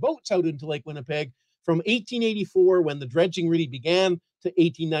took their boats out into Lake Winnipeg from 1884, when the dredging really began, to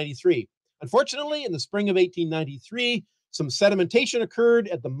 1893. Unfortunately, in the spring of 1893, some sedimentation occurred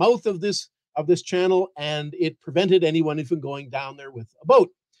at the mouth of this channel, and it prevented anyone from going down there with a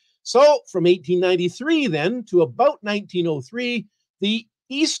boat. So from 1893 then to about 1903, the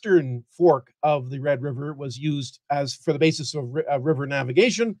eastern fork of the Red River was used as for the basis of river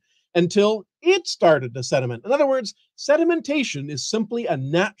navigation until it started to sediment. In other words, sedimentation is simply a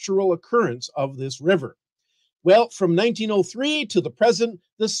natural occurrence of this river. Well, from 1903 to the present,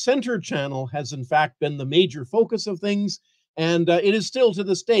 the center channel has in fact been the major focus of things, and it is still to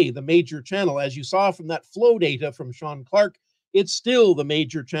this day the major channel. As you saw from that flow data from Sean Clark, it's still the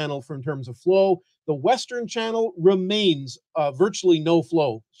major channel in terms of flow. The western channel remains virtually no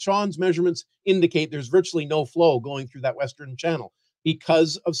flow. Sean's measurements indicate there's virtually no flow going through that western channel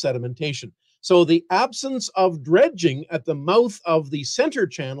because of sedimentation. So the absence of dredging at the mouth of the center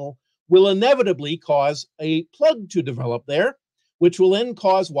channel will inevitably cause a plug to develop there, which will then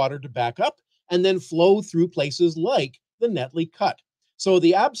cause water to back up and then flow through places like the Netley Cut. So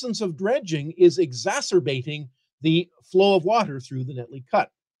the absence of dredging is exacerbating the flow of water through the Netley Cut.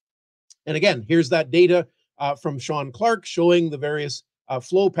 And again, here's that data from Sean Clark showing the various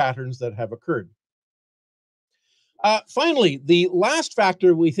flow patterns that have occurred. Finally, the last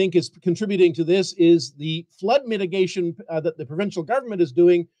factor we think is contributing to this is the flood mitigation that the provincial government is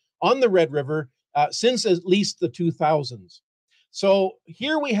doing on the Red River since at least the 2000s. So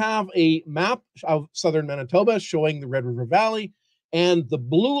here we have a map of southern Manitoba showing the Red River Valley, and the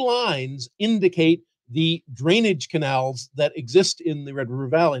blue lines indicate the drainage canals that exist in the Red River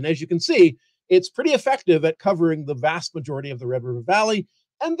Valley. And as you can see, it's pretty effective at covering the vast majority of the Red River Valley,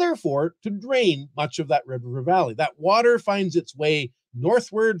 and therefore to drain much of that Red River Valley. That water finds its way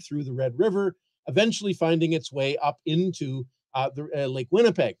northward through the Red River, eventually finding its way up into Lake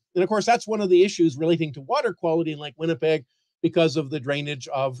Winnipeg. And of course, that's one of the issues relating to water quality in Lake Winnipeg because of the drainage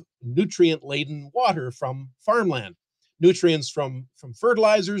of nutrient-laden water from farmland. Nutrients from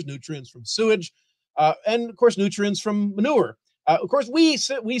fertilizers, nutrients from sewage, and of course, nutrients from manure. Of course, we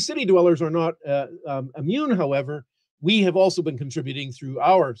city dwellers are not immune, however. We have also been contributing through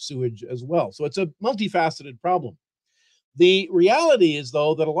our sewage as well. So it's a multifaceted problem. The reality is,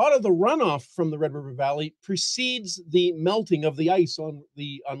 though, that a lot of the runoff from the Red River Valley precedes the melting of the ice on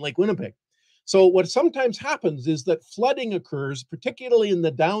Lake Winnipeg. So what sometimes happens is that flooding occurs, particularly in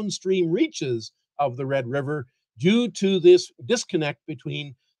the downstream reaches of the Red River, due to this disconnect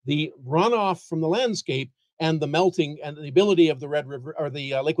between the runoff from the landscape and the melting and the ability of the Red River or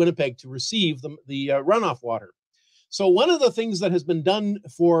the Lake Winnipeg to receive the runoff water. So one of the things that has been done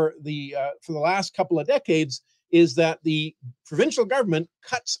for the last couple of decades is that the provincial government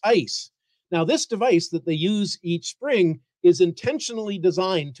cuts ice. Now, this device that they use each spring is intentionally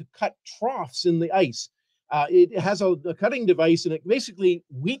designed to cut troughs in the ice. It has a cutting device, and it basically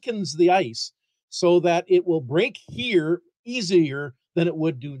weakens the ice so that it will break here easier than it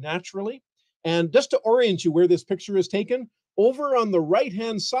would do naturally. And just to orient you where this picture is taken, over on the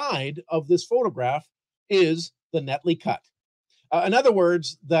right-hand side of this photograph is the Netley Cut. In other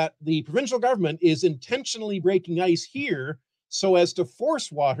words, that the provincial government is intentionally breaking ice here so as to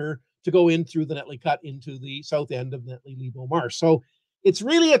force water to go in through the Netley Cut into the south end of Netley-Libau Marsh. So it's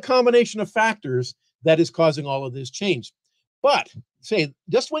really a combination of factors that is causing all of this change. But say,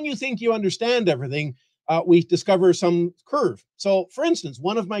 just when you think you understand everything, we discover some curve. So for instance,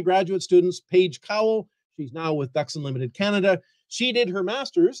 one of my graduate students, Paige Cowell, she's now with Ducks Unlimited Canada, she did her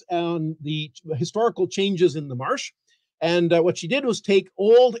master's on the historical changes in the marsh. And what she did was take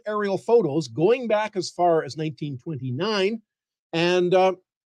old aerial photos going back as far as 1929 and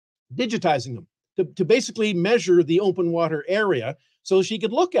digitizing them to basically measure the open water area so she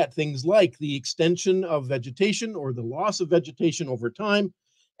could look at things like the extension of vegetation or the loss of vegetation over time.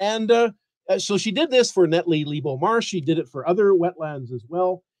 And so she did this for Netley-Libau Marsh. She did it for other wetlands as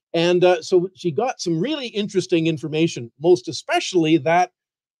well. And so she got some really interesting information, most especially that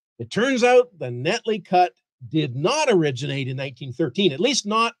it turns out the Netley Cut did not originate in 1913, at least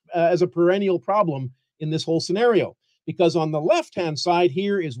not as a perennial problem in this whole scenario. Because on the left-hand side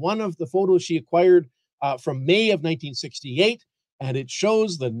here is one of the photos she acquired from May of 1968, and it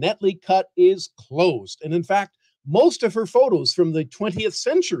shows the Netley Cut is closed. And in fact, most of her photos from the 20th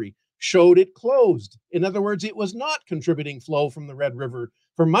century showed it closed. In other words, it was not contributing flow from the Red River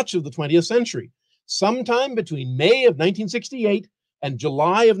for much of the 20th century. Sometime between May of 1968 and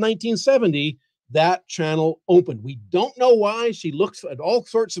July of 1970, that channel opened. We don't know why. She looks at all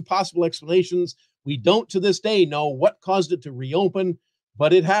sorts of possible explanations. We don't to this day know what caused it to reopen,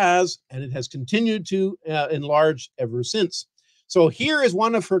 but it has, and it has continued to enlarge ever since. So here is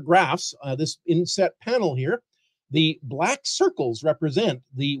one of her graphs, this inset panel here. The black circles represent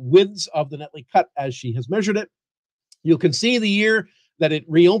the widths of the Netley Cut as she has measured it. You can see the year that it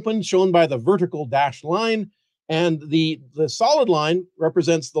reopened, shown by the vertical dashed line, and the solid line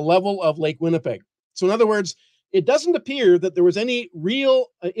represents the level of Lake Winnipeg. So in other words, it doesn't appear that there was any real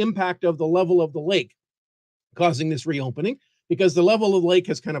impact of the level of the lake causing this reopening, because the level of the lake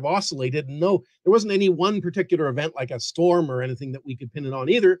has kind of oscillated. And no, there wasn't any one particular event like a storm or anything that we could pin it on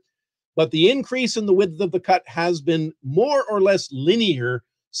either. But the increase in the width of the cut has been more or less linear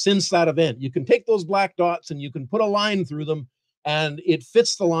since that event. You can take those black dots and you can put a line through them, and it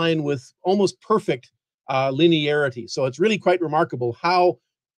fits the line with almost perfect linearity. So it's really quite remarkable how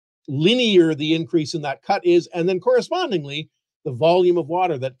linear the increase in that cut is, and then correspondingly, the volume of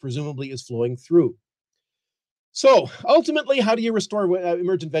water that presumably is flowing through. So ultimately, how do you restore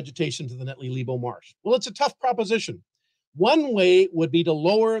emergent vegetation to the Netley-Libau Marsh? Well, it's a tough proposition. One way would be to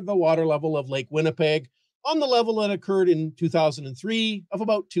lower the water level of Lake Winnipeg on the level that occurred in 2003 of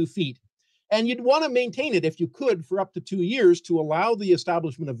about 2 feet. And you'd want to maintain it if you could for up to 2 years to allow the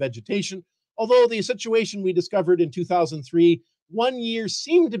establishment of vegetation. Although the situation we discovered in 2003, 1 year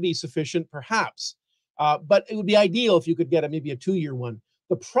seemed to be sufficient, perhaps. But it would be ideal if you could get maybe a 2-year one.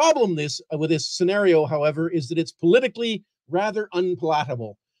 The problem with this scenario, however, is that it's politically rather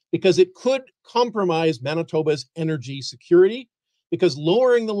unpalatable, because it could compromise Manitoba's energy security, because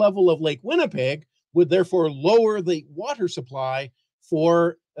lowering the level of Lake Winnipeg would therefore lower the water supply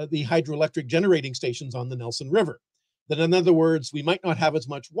for the hydroelectric generating stations on the Nelson River. That, in other words, we might not have as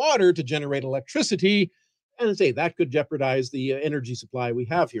much water to generate electricity, and say that could jeopardize the energy supply we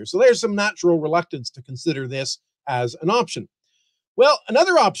have here. So there's some natural reluctance to consider this as an option. Well,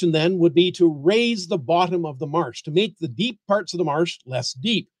 another option then would be to raise the bottom of the marsh, to make the deep parts of the marsh less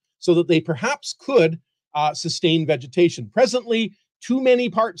deep. so that they perhaps could sustain vegetation. Presently, too many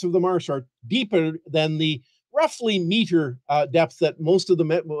parts of the marsh are deeper than the roughly meter depth that most of the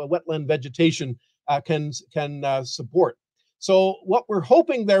wetland vegetation can support. So what we're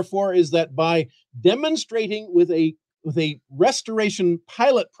hoping, therefore, is that by demonstrating with a restoration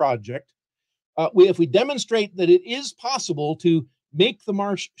pilot project, if we demonstrate that it is possible to make the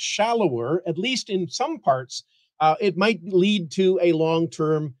marsh shallower, at least in some parts, it might lead to a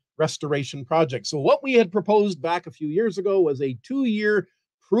long-term restoration project. So what we had proposed back a few years ago was a 2-year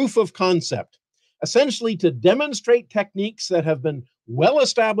proof of concept, essentially to demonstrate techniques that have been well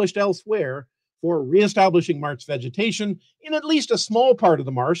established elsewhere for reestablishing marsh vegetation in at least a small part of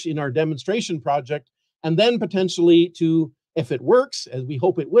the marsh in our demonstration project, and then potentially to, if it works, as we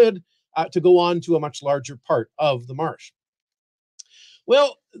hope it would, to go on to a much larger part of the marsh.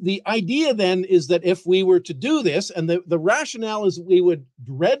 Well, the idea then is that if we were to do this, and the rationale is we would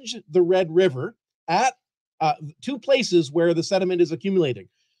dredge the Red River at 2 places where the sediment is accumulating.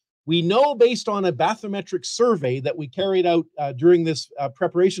 We know based on a bathymetric survey that we carried out during this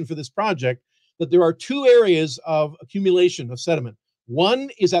preparation for this project that there are 2 areas of accumulation of sediment. One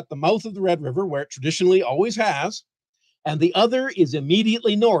is at the mouth of the Red River, where it traditionally always has, and the other is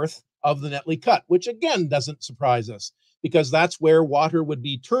immediately north of the Netley Cut, which again doesn't surprise us, because that's where water would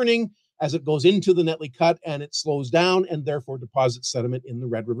be turning as it goes into the Netley Cut and it slows down and therefore deposits sediment in the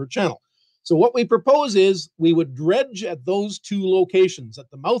Red River Channel. So what we propose is we would dredge at those 2 locations,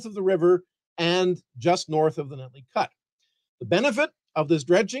 at the mouth of the river and just north of the Netley Cut. The benefit of this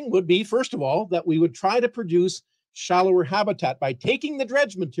dredging would be, first of all, that we would try to produce shallower habitat by taking the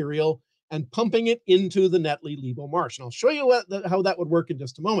dredge material and pumping it into the Netley-Libau Marsh. And I'll show you how that would work in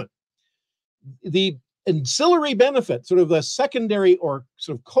just a moment. The ancillary benefit, sort of the secondary or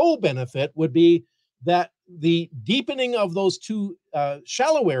sort of co-benefit, would be that the deepening of those 2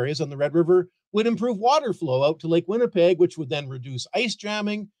 shallow areas on the Red River would improve water flow out to Lake Winnipeg, which would then reduce ice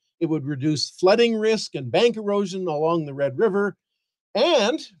jamming. It would reduce flooding risk and bank erosion along the Red River.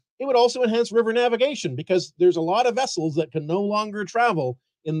 And it would also enhance river navigation, because there's a lot of vessels that can no longer travel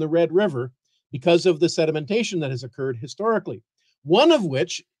in the Red River because of the sedimentation that has occurred historically. One of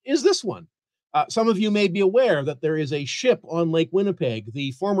which is this one. Some of you may be aware that there is a ship on Lake Winnipeg,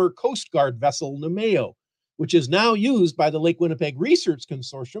 the former Coast Guard vessel Nemeo, which is now used by the Lake Winnipeg Research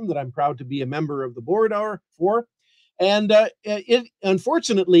Consortium that I'm proud to be a member of the board for. And it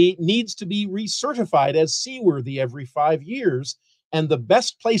unfortunately needs to be recertified as seaworthy every 5 years. And the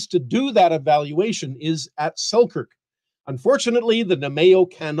best place to do that evaluation is at Selkirk. Unfortunately, the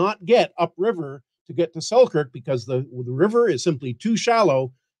Nemeo cannot get upriver to get to Selkirk because the river is simply too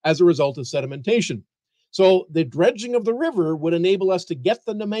shallow as a result of sedimentation. So the dredging of the river would enable us to get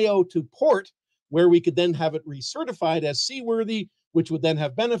the Nemeo to port, where we could then have it recertified as seaworthy, which would then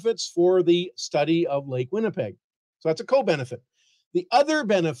have benefits for the study of Lake Winnipeg. So that's a co-benefit. The other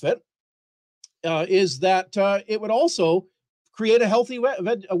benefit is that it would also create a healthy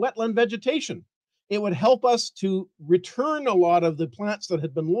wetland vegetation. It would help us to return a lot of the plants that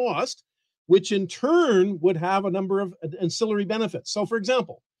had been lost, which in turn would have a number of ancillary benefits. So for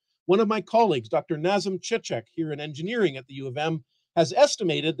example, one of my colleagues, Dr. Nazem Chichek, here in engineering at the U of M, has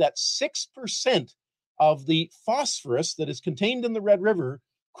estimated that 6% of the phosphorus that is contained in the Red River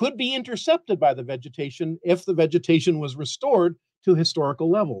could be intercepted by the vegetation if the vegetation was restored to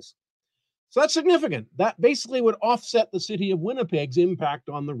historical levels. So that's significant. That basically would offset the city of Winnipeg's impact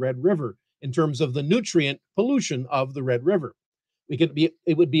on the Red River in terms of the nutrient pollution of the Red River.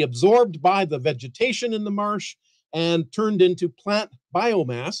 It would be absorbed by the vegetation in the marsh and turned into plant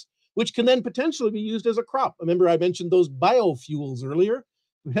biomass, which can then potentially be used as a crop. Remember, I mentioned those biofuels earlier.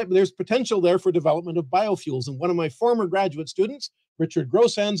 There's potential there for development of biofuels. And one of my former graduate students, Richard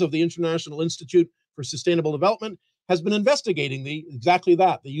Grossans of the International Institute for Sustainable Development, has been investigating exactly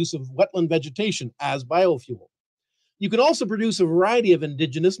that, the use of wetland vegetation as biofuel. You can also produce a variety of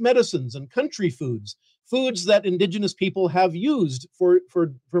indigenous medicines and country foods, foods that indigenous people have used for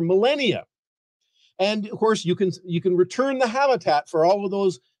millennia. And of course, you can return the habitat for all of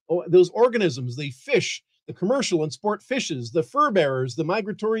those organisms, the fish, the commercial and sport fishes, the fur bearers, the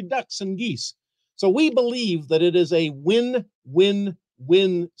migratory ducks and geese. So we believe that it is a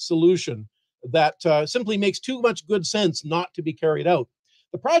win-win-win solution that simply makes too much good sense not to be carried out.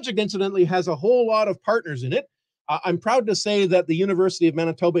 The project, incidentally, has a whole lot of partners in it. I'm proud to say that the University of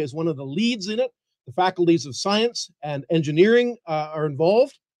Manitoba is one of the leads in it. The faculties of science and engineering are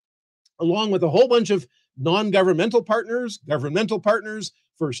involved, along with a whole bunch of non-governmental partners, governmental partners,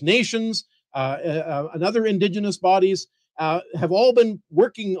 First Nations, and other indigenous bodies have all been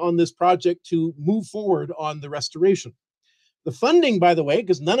working on this project to move forward on the restoration. The funding, by the way,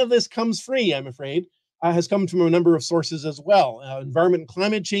 because none of this comes free, I'm afraid, has come from a number of sources as well. Environment and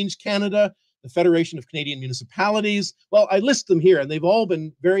Climate Change Canada, the Federation of Canadian Municipalities. Well, I list them here, and they've all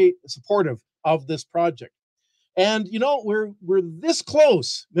been very supportive of this project. And you know, we're this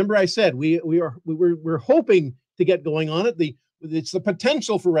close. Remember, I said we're hoping to get going on it. It's the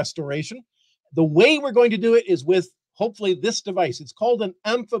potential for restoration. The way we're going to do it is with hopefully this device. It's called an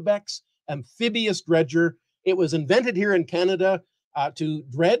Amphibex amphibious dredger. It was invented here in Canada to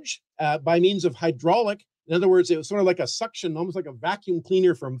dredge by means of hydraulic. In other words, it was sort of like a suction, almost like a vacuum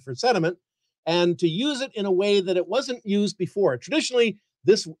cleaner for sediment, and to use it in a way that it wasn't used before. Traditionally,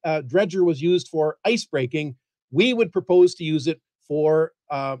 this dredger was used for ice breaking. We would propose to use it for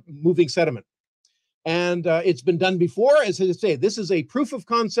moving sediment. And it's been done before. As I say, this is a proof of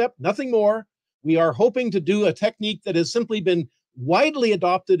concept, nothing more. We are hoping to do a technique that has simply been widely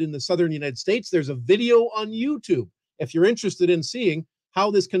adopted in the southern United States. There's a video on YouTube if you're interested in seeing how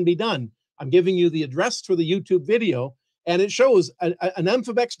this can be done. I'm giving you the address for the YouTube video, and it shows an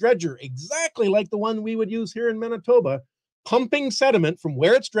Amphibex dredger, exactly like the one we would use here in Manitoba, pumping sediment from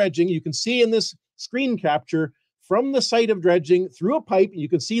where it's dredging. You can see in this screen capture from the site of dredging through a pipe. You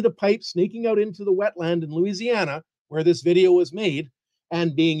can see the pipe snaking out into the wetland in Louisiana, where this video was made,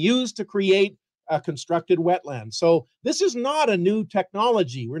 and being used to create a constructed wetland. So this is not a new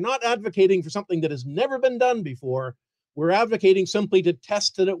technology. We're not advocating for something that has never been done before. We're advocating simply to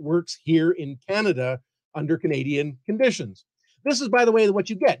test that it works here in Canada under Canadian conditions. This is, by the way, what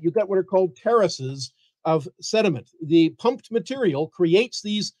you get. You get what are called terraces of sediment. The pumped material creates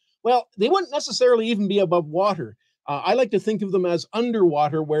these, well, they wouldn't necessarily even be above water. I like to think of them as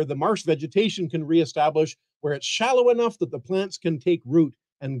underwater, where the marsh vegetation can reestablish, where it's shallow enough that the plants can take root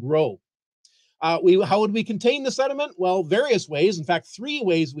and grow. How would we contain the sediment? Well, various ways. In fact, 3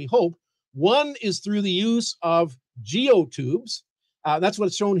 ways we hope. One is through the use of geotubes. That's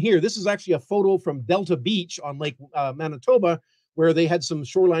what's shown here. This is actually a photo from Delta Beach on Lake Manitoba, where they had some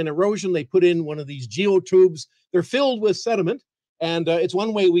shoreline erosion. They put in one of these geotubes. They're filled with sediment, and it's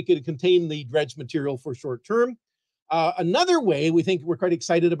one way we could contain the dredged material for short term. Another way we think we're quite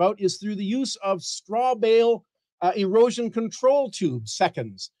excited about is through the use of straw bale erosion control tube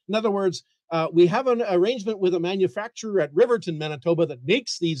seconds. In other words, we have an arrangement with a manufacturer at Riverton, Manitoba, that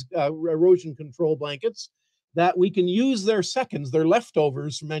makes these erosion control blankets, that we can use their seconds, their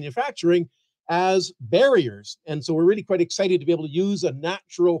leftovers from manufacturing, as barriers. And so we're really quite excited to be able to use a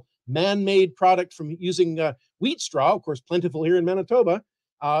natural man-made product from using wheat straw, of course, plentiful here in Manitoba,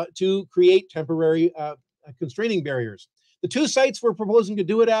 to create temporary constraining barriers. The 2 sites we're proposing to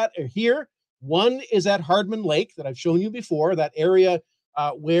do it at are here. One is at Hardman Lake that I've shown you before, that area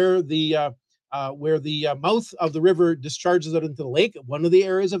where the mouth of the river discharges out into the lake, one of the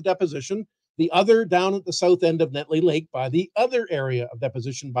areas of deposition. The other down at the south end of Netley Lake by the other area of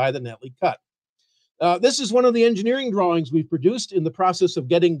deposition by the Netley Cut. This is one of the engineering drawings we've produced in the process of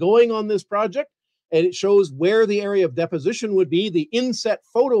getting going on this project, and it shows where the area of deposition would be. The inset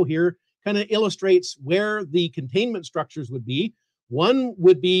photo here kind of illustrates where the containment structures would be. One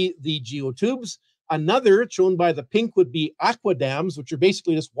would be the geotubes. Another, shown by the pink, would be aqua dams, which are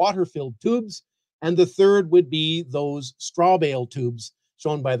basically just water-filled tubes. And the third would be those straw bale tubes,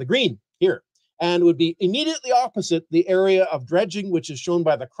 shown by the green here. And would be immediately opposite the area of dredging, which is shown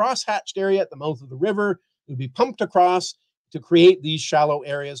by the cross-hatched area at the mouth of the river. It would be pumped across to create these shallow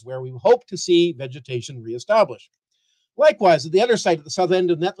areas where we hope to see vegetation reestablished. Likewise, at the other side, at the south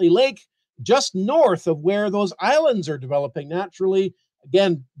end of Netley Lake, just north of where those islands are developing naturally,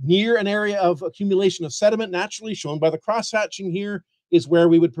 again, near an area of accumulation of sediment naturally, shown by the cross-hatching here, is where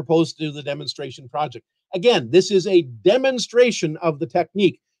we would propose to do the demonstration project. Again, this is a demonstration of the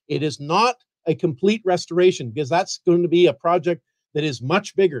technique. It is not a complete restoration, because that's going to be a project that is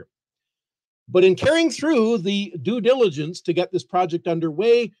much bigger. But in carrying through the due diligence to get this project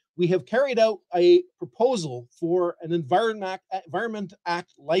underway, we have carried out a proposal for an Environment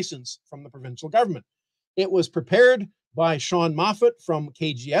Act license from the provincial government. It was prepared by Sean Moffat from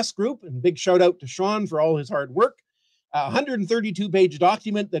KGS Group, and big shout out to Sean for all his hard work. A 132-page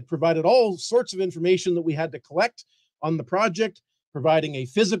document that provided all sorts of information that we had to collect on the project, providing a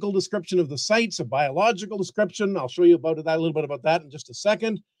physical description of the sites, a biological description. I'll show you a little bit about that in just a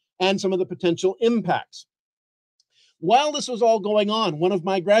second, and some of the potential impacts. While this was all going on, one of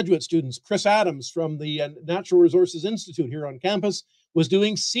my graduate students, Chris Adams from the Natural Resources Institute here on campus, was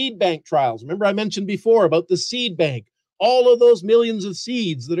doing seed bank trials. Remember I mentioned before about the seed bank, all of those millions of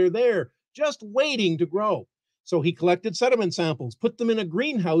seeds that are there just waiting to grow. So he collected sediment samples, put them in a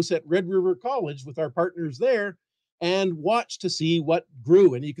greenhouse at Red River College with our partners there, and watched to see what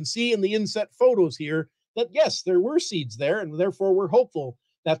grew. And you can see in the inset photos here that yes, there were seeds there, and therefore we're hopeful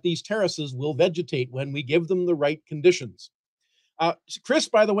that these terraces will vegetate when we give them the right conditions. Chris,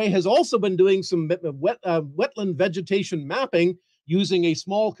 by the way, has also been doing some wetland vegetation mapping using a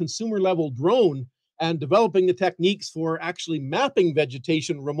small consumer-level drone and developing the techniques for actually mapping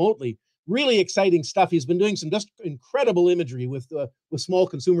vegetation remotely. Really exciting stuff. He's been doing some just incredible imagery with small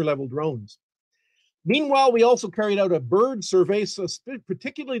consumer-level drones. Meanwhile, we also carried out a bird survey, so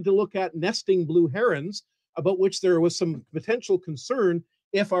particularly to look at nesting blue herons, about which there was some potential concern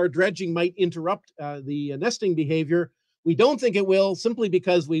if our dredging might interrupt the nesting behavior. We don't think it will, simply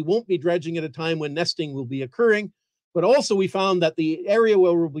because we won't be dredging at a time when nesting will be occurring. But also we found that the area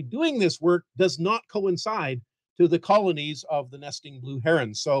where we'll be doing this work does not coincide to the colonies of the nesting blue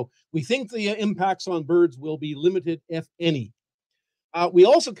herons. So we think the impacts on birds will be limited, if any. We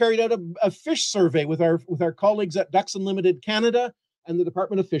also carried out a fish survey with our colleagues at Ducks Unlimited Canada and the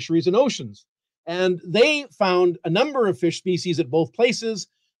Department of Fisheries and Oceans. And they found a number of fish species at both places.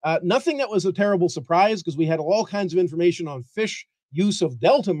 Nothing that was a terrible surprise, because we had all kinds of information on fish use of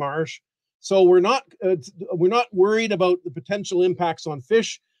Delta marsh. So we're not worried about the potential impacts on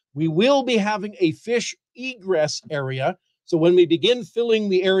fish. We will be having a fish egress area. So when we begin filling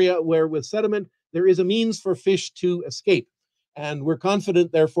the area with sediment, there is a means for fish to escape. And we're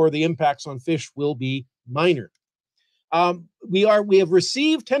confident, therefore, the impacts on fish will be minor. We have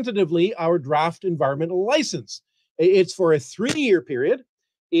received tentatively our draft environmental license. It's for a 3-year period.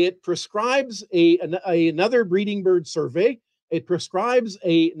 It prescribes another breeding bird survey. It prescribes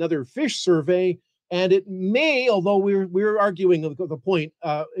another fish survey, and it may, although we're arguing the point,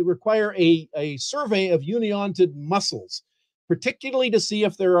 it require a survey of unionted mussels, particularly to see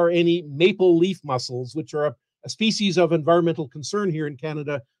if there are any maple leaf mussels, which are a species of environmental concern here in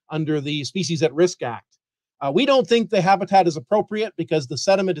Canada under the Species at Risk Act. We don't think the habitat is appropriate because the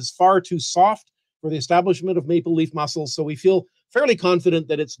sediment is far too soft for the establishment of maple leaf mussels, so we feel fairly confident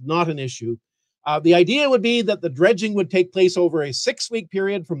that it's not an issue. The idea would be that the dredging would take place over a 6-week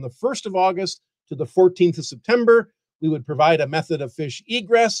period from the 1st of August to the 14th of September. We would provide a method of fish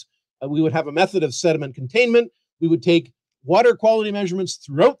egress. We would have a method of sediment containment. We would take water quality measurements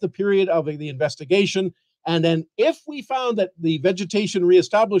throughout the period of the investigation. And then if we found that the vegetation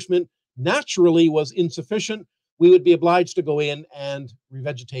reestablishment naturally was insufficient, we would be obliged to go in and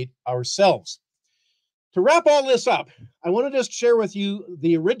revegetate ourselves. To wrap all this up, I want to just share with you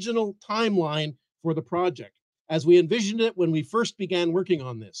the original timeline for the project as we envisioned it when we first began working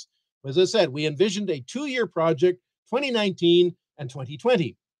on this. As I said, we envisioned a 2-year project, 2019 and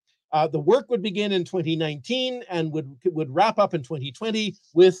 2020. The work would begin in 2019 and would wrap up in 2020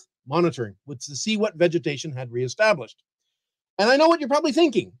 with monitoring, to see what vegetation had reestablished. And I know what you're probably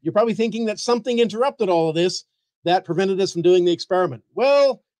thinking. You're probably thinking that something interrupted all of this that prevented us from doing the experiment.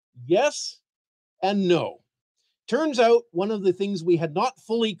 Well, yes and no. Turns out one of the things we had not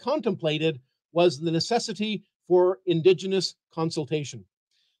fully contemplated was the necessity for Indigenous consultation.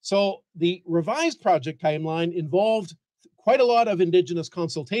 So the revised project timeline involved quite a lot of Indigenous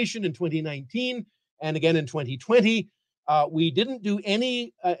consultation in 2019 and again in 2020. We didn't do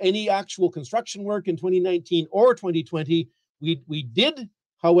any actual construction work in 2019 or 2020. We did,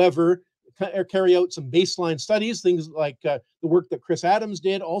 however, carry out some baseline studies, things like the work that Chris Adams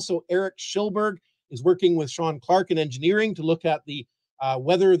did. Also, Eric Schilberg is working with Sean Clark in engineering to look at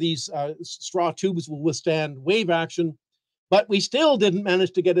whether these straw tubes will withstand wave action. But we still didn't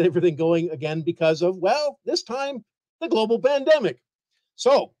manage to get everything going again because of, well, this time, the global pandemic.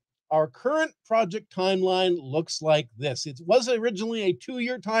 So our current project timeline looks like this. It was originally a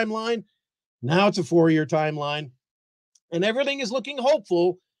 2-year timeline. Now it's a 4-year timeline. And everything is looking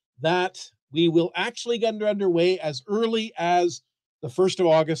hopeful that we will actually get underway as early as the 1st of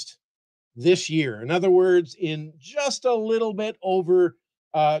August this year. In other words, in just a little bit over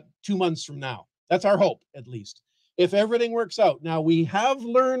 2 months from now. That's our hope, at least, if everything works out. Now, we have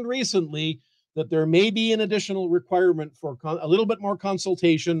learned recently that there may be an additional requirement for a little bit more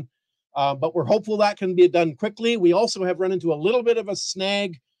consultation, but we're hopeful that can be done quickly. We also have run into a little bit of a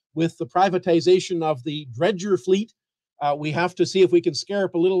snag with the privatization of the dredger fleet. We have to see if we can scare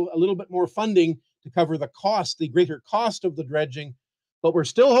up a little bit more funding to cover the greater cost of the dredging. But we're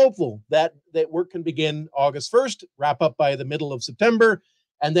still hopeful that work can begin August 1st, wrap up by the middle of September.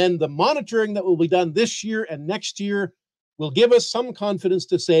 And then the monitoring that will be done this year and next year will give us some confidence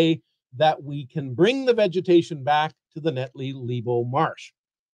to say that we can bring the vegetation back to the Netley-Libau Marsh.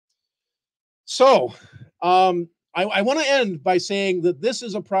 So I want to end by saying that this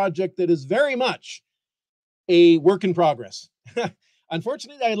is a project that is very much a work in progress.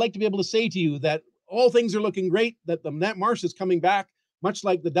 Unfortunately, I'd like to be able to say to you that all things are looking great, that the Net Marsh is coming back, much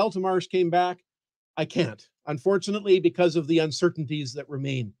like the Delta Marsh came back. I can't, unfortunately, because of the uncertainties that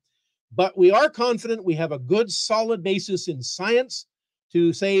remain. But we are confident we have a good, solid basis in science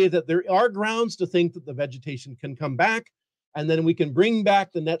to say that there are grounds to think that the vegetation can come back, and then we can bring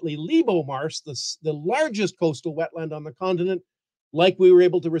back the Netley-Libau Marsh, the largest coastal wetland on the continent, like we were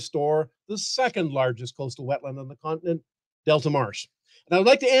able to restore the second largest coastal wetland on the continent, Delta Marsh. And I'd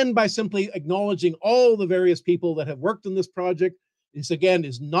like to end by simply acknowledging all the various people that have worked on this project. This, again,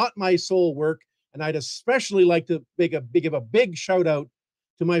 is not my sole work, and I'd especially like to give a big shout out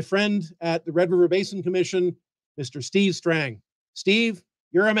to my friend at the Red River Basin Commission, Mr. Steve Strang. Steve,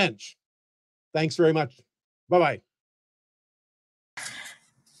 you're a mensch. Thanks very much. Bye-bye.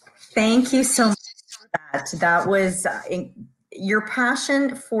 Thank you so much for that. That was your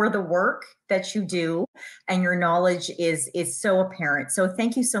passion for the work that you do, and your knowledge is so apparent. So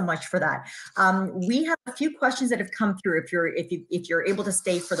thank you so much for that. We have a few questions that have come through. If you're able to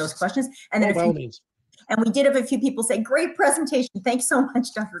stay for those questions, and then by all means. And we did have a few people say, great presentation. Thanks so much,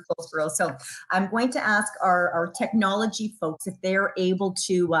 Dr. Goldsborough. So I'm going to ask our technology folks if they're able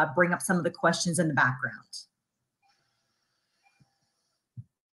to bring up some of the questions in the background.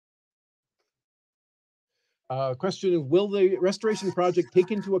 Question: will the restoration project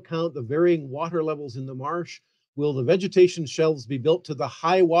take into account the varying water levels in the marsh? Will the vegetation shelves be built to the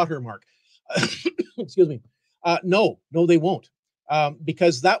high water mark? Excuse me. No, they won't.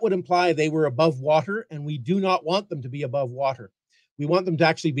 Because that would imply they were above water, and we do not want them to be above water. We want them to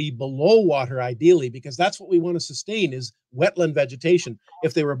actually be below water, ideally, because that's what we want to sustain is wetland vegetation.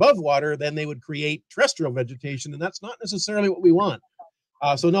 If they were above water, then they would create terrestrial vegetation, and that's not necessarily what we want.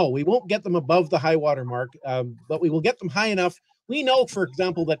 So no, we won't get them above the high water mark, but we will get them high enough. We know, for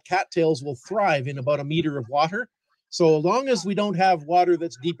example, that cattails will thrive in about 1 meter of water. So as long as we don't have water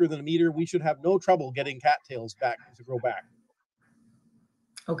that's deeper than 1 meter, we should have no trouble getting cattails back to grow back.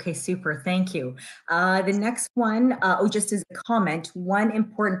 Okay, super. Thank you. The next one, just as a comment, one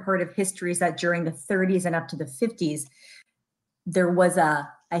important part of history is that during the 30s and up to the 50s, there was a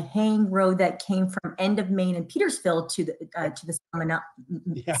haying road that came from end of Main and Petersfield to the Salmona.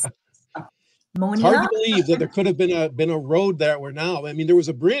 Yeah. It's hard to believe that there could have been a road there where now. I mean, there was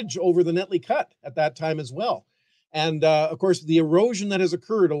a bridge over the Netley Cut at that time as well. And of course, the erosion that has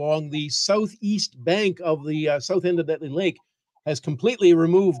occurred along the southeast bank of the south end of Netley Lake has completely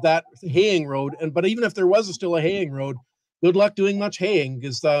removed that haying road. But even if there was still a haying road, good luck doing much haying,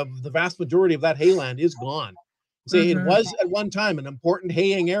 because the vast majority of that hayland is gone. It was at one time an important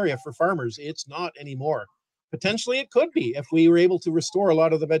haying area for farmers. It's not anymore. Potentially it could be if we were able to restore a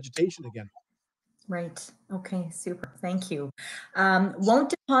lot of the vegetation again. Right. Okay, super. Thank you. Won't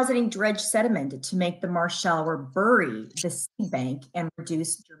depositing dredge sediment to make the marsh shallower bury the seed bank and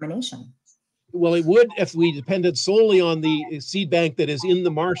reduce germination? Well, it would if we depended solely on the seed bank that is in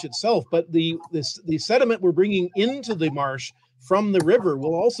the marsh itself, but the sediment we're bringing into the marsh from the river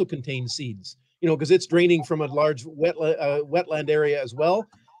will also contain seeds, because it's draining from a large wetland area as well.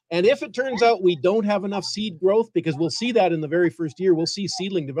 And if it turns out we don't have enough seed growth, because we'll see that in the very first year, we'll see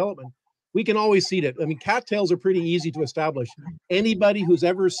seedling development, we can always seed it. I mean, cattails are pretty easy to establish. Anybody who's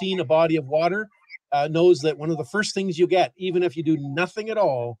ever seen a body of water knows that one of the first things you get, even if you do nothing at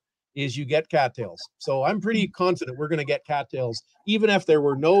all, is you get cattails. So I'm pretty confident we're going to get cattails, even if there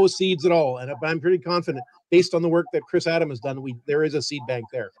were no seeds at all. And I'm pretty confident, based on the work that Chris Adam has done, there is a seed bank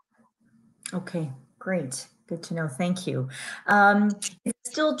there. Okay, great. Good to know. Thank you. It's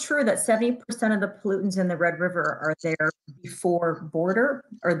still true that 70% of the pollutants in the Red River are there before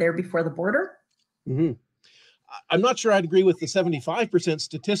the border? Mm-hmm. I'm not sure I'd agree with the 75%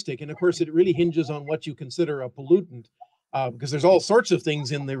 statistic. And of course, it really hinges on what you consider a pollutant. Because there's all sorts of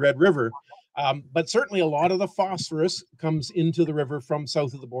things in the Red River. But certainly a lot of the phosphorus comes into the river from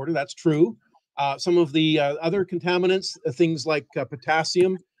south of the border. That's true. Some of the other contaminants, things like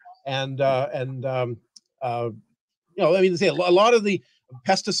potassium and a lot of the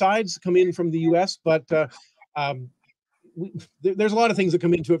pesticides come in from the US, but there's a lot of things that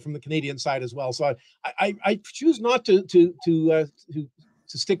come into it from the Canadian side as well. So I choose not to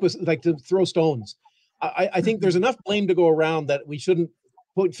stick with, to throw stones. I think there's enough blame to go around that we shouldn't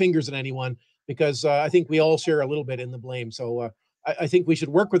point fingers at anyone, because I think we all share a little bit in the blame. So I think we should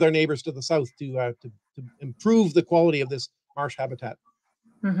work with our neighbors to the south to improve the quality of this marsh habitat.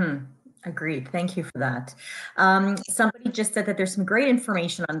 Mm-hmm. Agreed. Thank you for that. Somebody just said that there's some great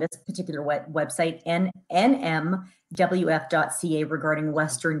information on this particular website, nmwf.ca, regarding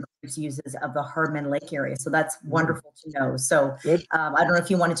Western Group's uses of the Hardman Lake area. So that's wonderful to know. So I don't know if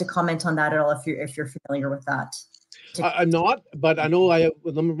you wanted to comment on that at all, if you're familiar with that. I'm not, but I know a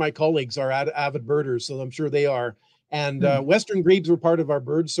number of my colleagues are avid birders, so I'm sure they are. And western grebes were part of our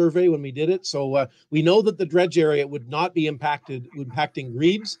bird survey when we did it. So we know that the dredge area would not be impacting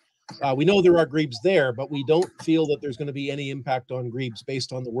grebes. We know there are grebes there, but we don't feel that there's going to be any impact on grebes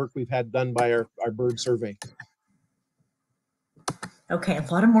based on the work we've had done by our bird survey. Okay, a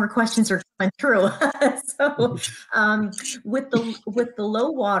lot of more questions are coming through. So with the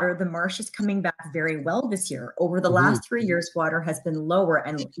low water, the marsh is coming back very well this year. Over the last 3 years, water has been lower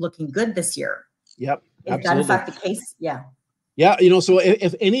and looking good this year. Yep, Is absolutely. that in fact the case? Yeah. Yeah, so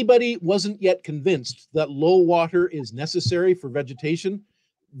if anybody wasn't yet convinced that low water is necessary for vegetation,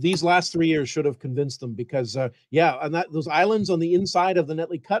 these last 3 years should have convinced them, because and those islands on the inside of the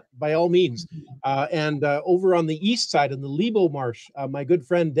Netley Cut, by all means, and over on the east side in the Libau Marsh, my good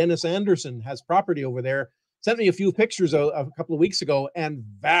friend Dennis Anderson has property over there. Sent me a few pictures a couple of weeks ago, and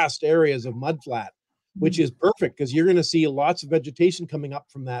vast areas of mudflat, which is perfect because you're going to see lots of vegetation coming up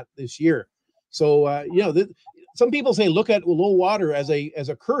from that this year. So some people say look at low water as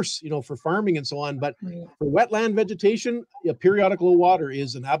a curse, for farming and so on, but for wetland vegetation, periodic low water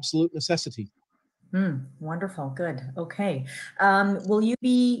is an absolute necessity. Wonderful, good. Okay, will you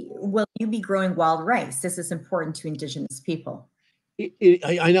be growing wild rice? This is important to Indigenous people.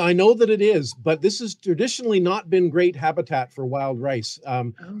 I know that it is, but this has traditionally not been great habitat for wild rice.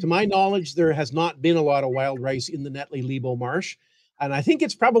 To my knowledge, there has not been a lot of wild rice in the Netley-Libau Marsh. And I think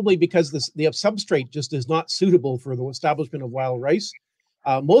it's probably because the substrate just is not suitable for the establishment of wild rice.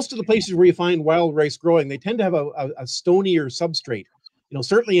 Most of the places where you find wild rice growing, they tend to have a stonier substrate.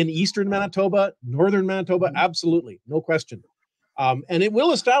 Certainly in eastern Manitoba, northern Manitoba, absolutely, no question. And it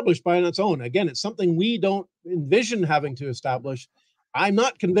will establish by on its own. Again, it's something we don't envision having to establish. I'm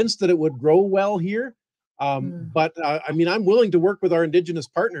not convinced that it would grow well here. But I'm willing to work with our Indigenous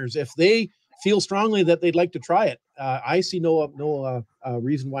partners if they feel strongly that they'd like to try it. I see no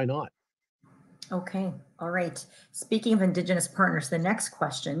reason why not. Okay, all right. Speaking of Indigenous partners, the next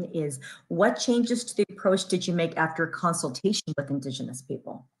question is, what changes to the approach did you make after consultation with Indigenous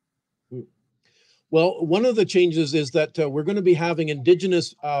people? Well, one of the changes is that we're going to be having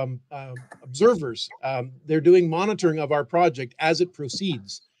Indigenous observers. They're doing monitoring of our project as it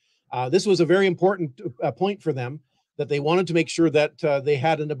proceeds. This was a very important point for them, that they wanted to make sure that they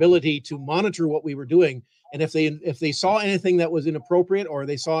had an ability to monitor what we were doing. And if they saw anything that was inappropriate, or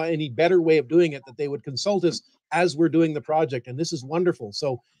they saw any better way of doing it, that they would consult us as we're doing the project. And this is wonderful.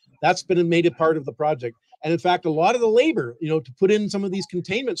 So that's been made a part of the project. And in fact, a lot of the labor, to put in some of these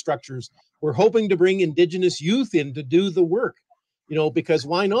containment structures, we're hoping to bring Indigenous youth in to do the work, because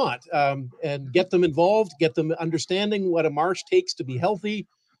why not? And get them involved, get them understanding what a marsh takes to be healthy,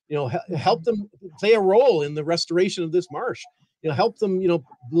 help them play a role in the restoration of this marsh, help them,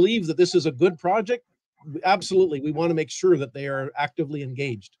 believe that this is a good project. Absolutely. We want to make sure that they are actively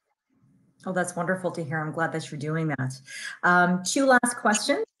engaged. Oh, that's wonderful to hear. I'm glad that you're doing that. Two last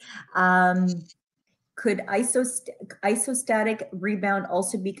questions. Could isostatic rebound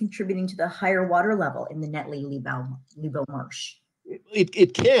also be contributing to the higher water level in the Netley-Libau Marsh?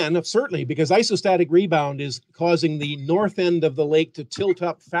 It can, certainly, because isostatic rebound is causing the north end of the lake to tilt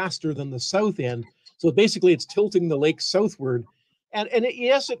up faster than the south end. So basically, it's tilting the lake southward. And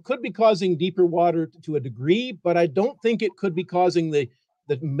yes, it could be causing deeper water to a degree, but I don't think it could be causing the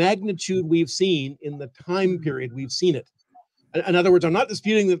magnitude we've seen in the time period we've seen it. In other words, I'm not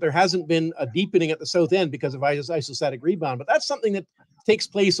disputing that there hasn't been a deepening at the south end because of isostatic rebound, but that's something that takes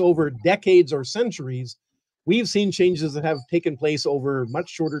place over decades or centuries. We've seen changes that have taken place over much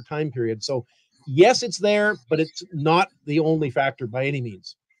shorter time periods. So yes, it's there, but it's not the only factor by any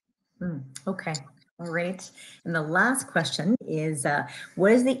means. Okay. All right. And the last question is,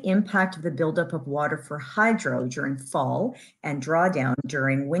 what is the impact of the buildup of water for hydro during fall and drawdown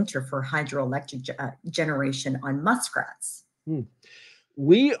during winter for hydroelectric generation on muskrats?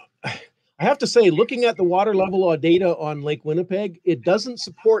 I have to say, looking at the water level data on Lake Winnipeg, it doesn't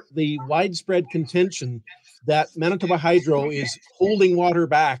support the widespread contention that Manitoba Hydro is holding water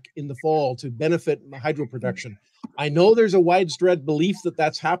back in the fall to benefit hydro production. I know there's a widespread belief that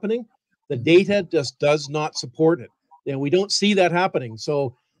that's happening. The data just does not support it. We don't see that happening.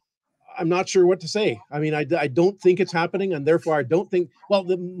 So I'm not sure what to say. I mean, I don't think it's happening, and therefore I don't think, well,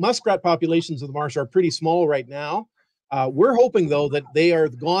 the muskrat populations of the marsh are pretty small right now. We're hoping, though, that they are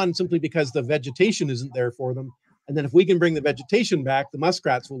gone simply because the vegetation isn't there for them. And then if we can bring the vegetation back, the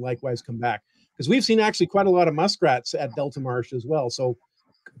muskrats will likewise come back. Because we've seen actually quite a lot of muskrats at Delta Marsh as well. So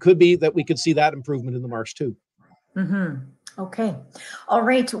could be that we could see that improvement in the marsh too. Okay. All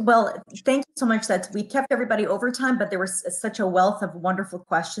right. Well, thank you so much. We kept everybody over time, but there was such a wealth of wonderful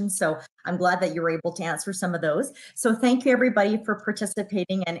questions. So I'm glad that you were able to answer some of those. So thank you everybody for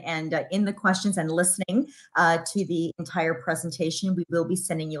participating and in the questions and listening to the entire presentation. We will be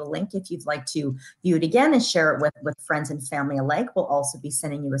sending you a link if you'd like to view it again and share it with friends and family alike. We'll also be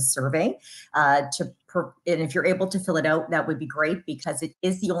sending you a survey and if you're able to fill it out, that would be great, because it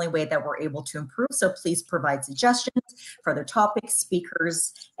is the only way that we're able to improve. So please provide suggestions for other topics,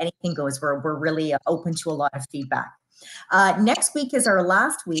 speakers, anything goes. We're really open to a lot of feedback. Next week is our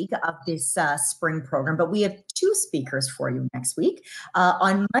last week of this spring program, but we have two speakers for you next week.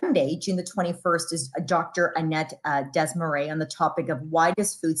 On Monday, June the 21st, is Dr. Annette Desmarais on the topic of why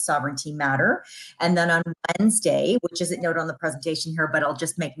does food sovereignty matter? And then on Wednesday, which isn't noted on the presentation here, but I'll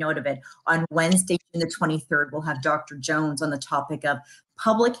just make note of it. On Wednesday, June the 23rd, we'll have Dr. Jones on the topic of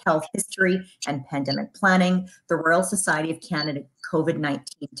public health history and pandemic planning, the Royal Society of Canada COVID-19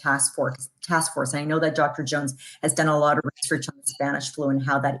 task force. And I know that Dr. Jones has done a lot of research on the Spanish flu and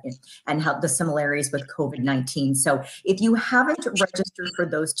how the similarities with COVID-19. So if you haven't registered for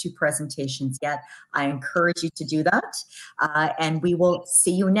those two presentations yet, I encourage you to do that. And we will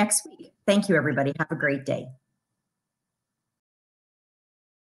see you next week. Thank you, everybody. Have a great day.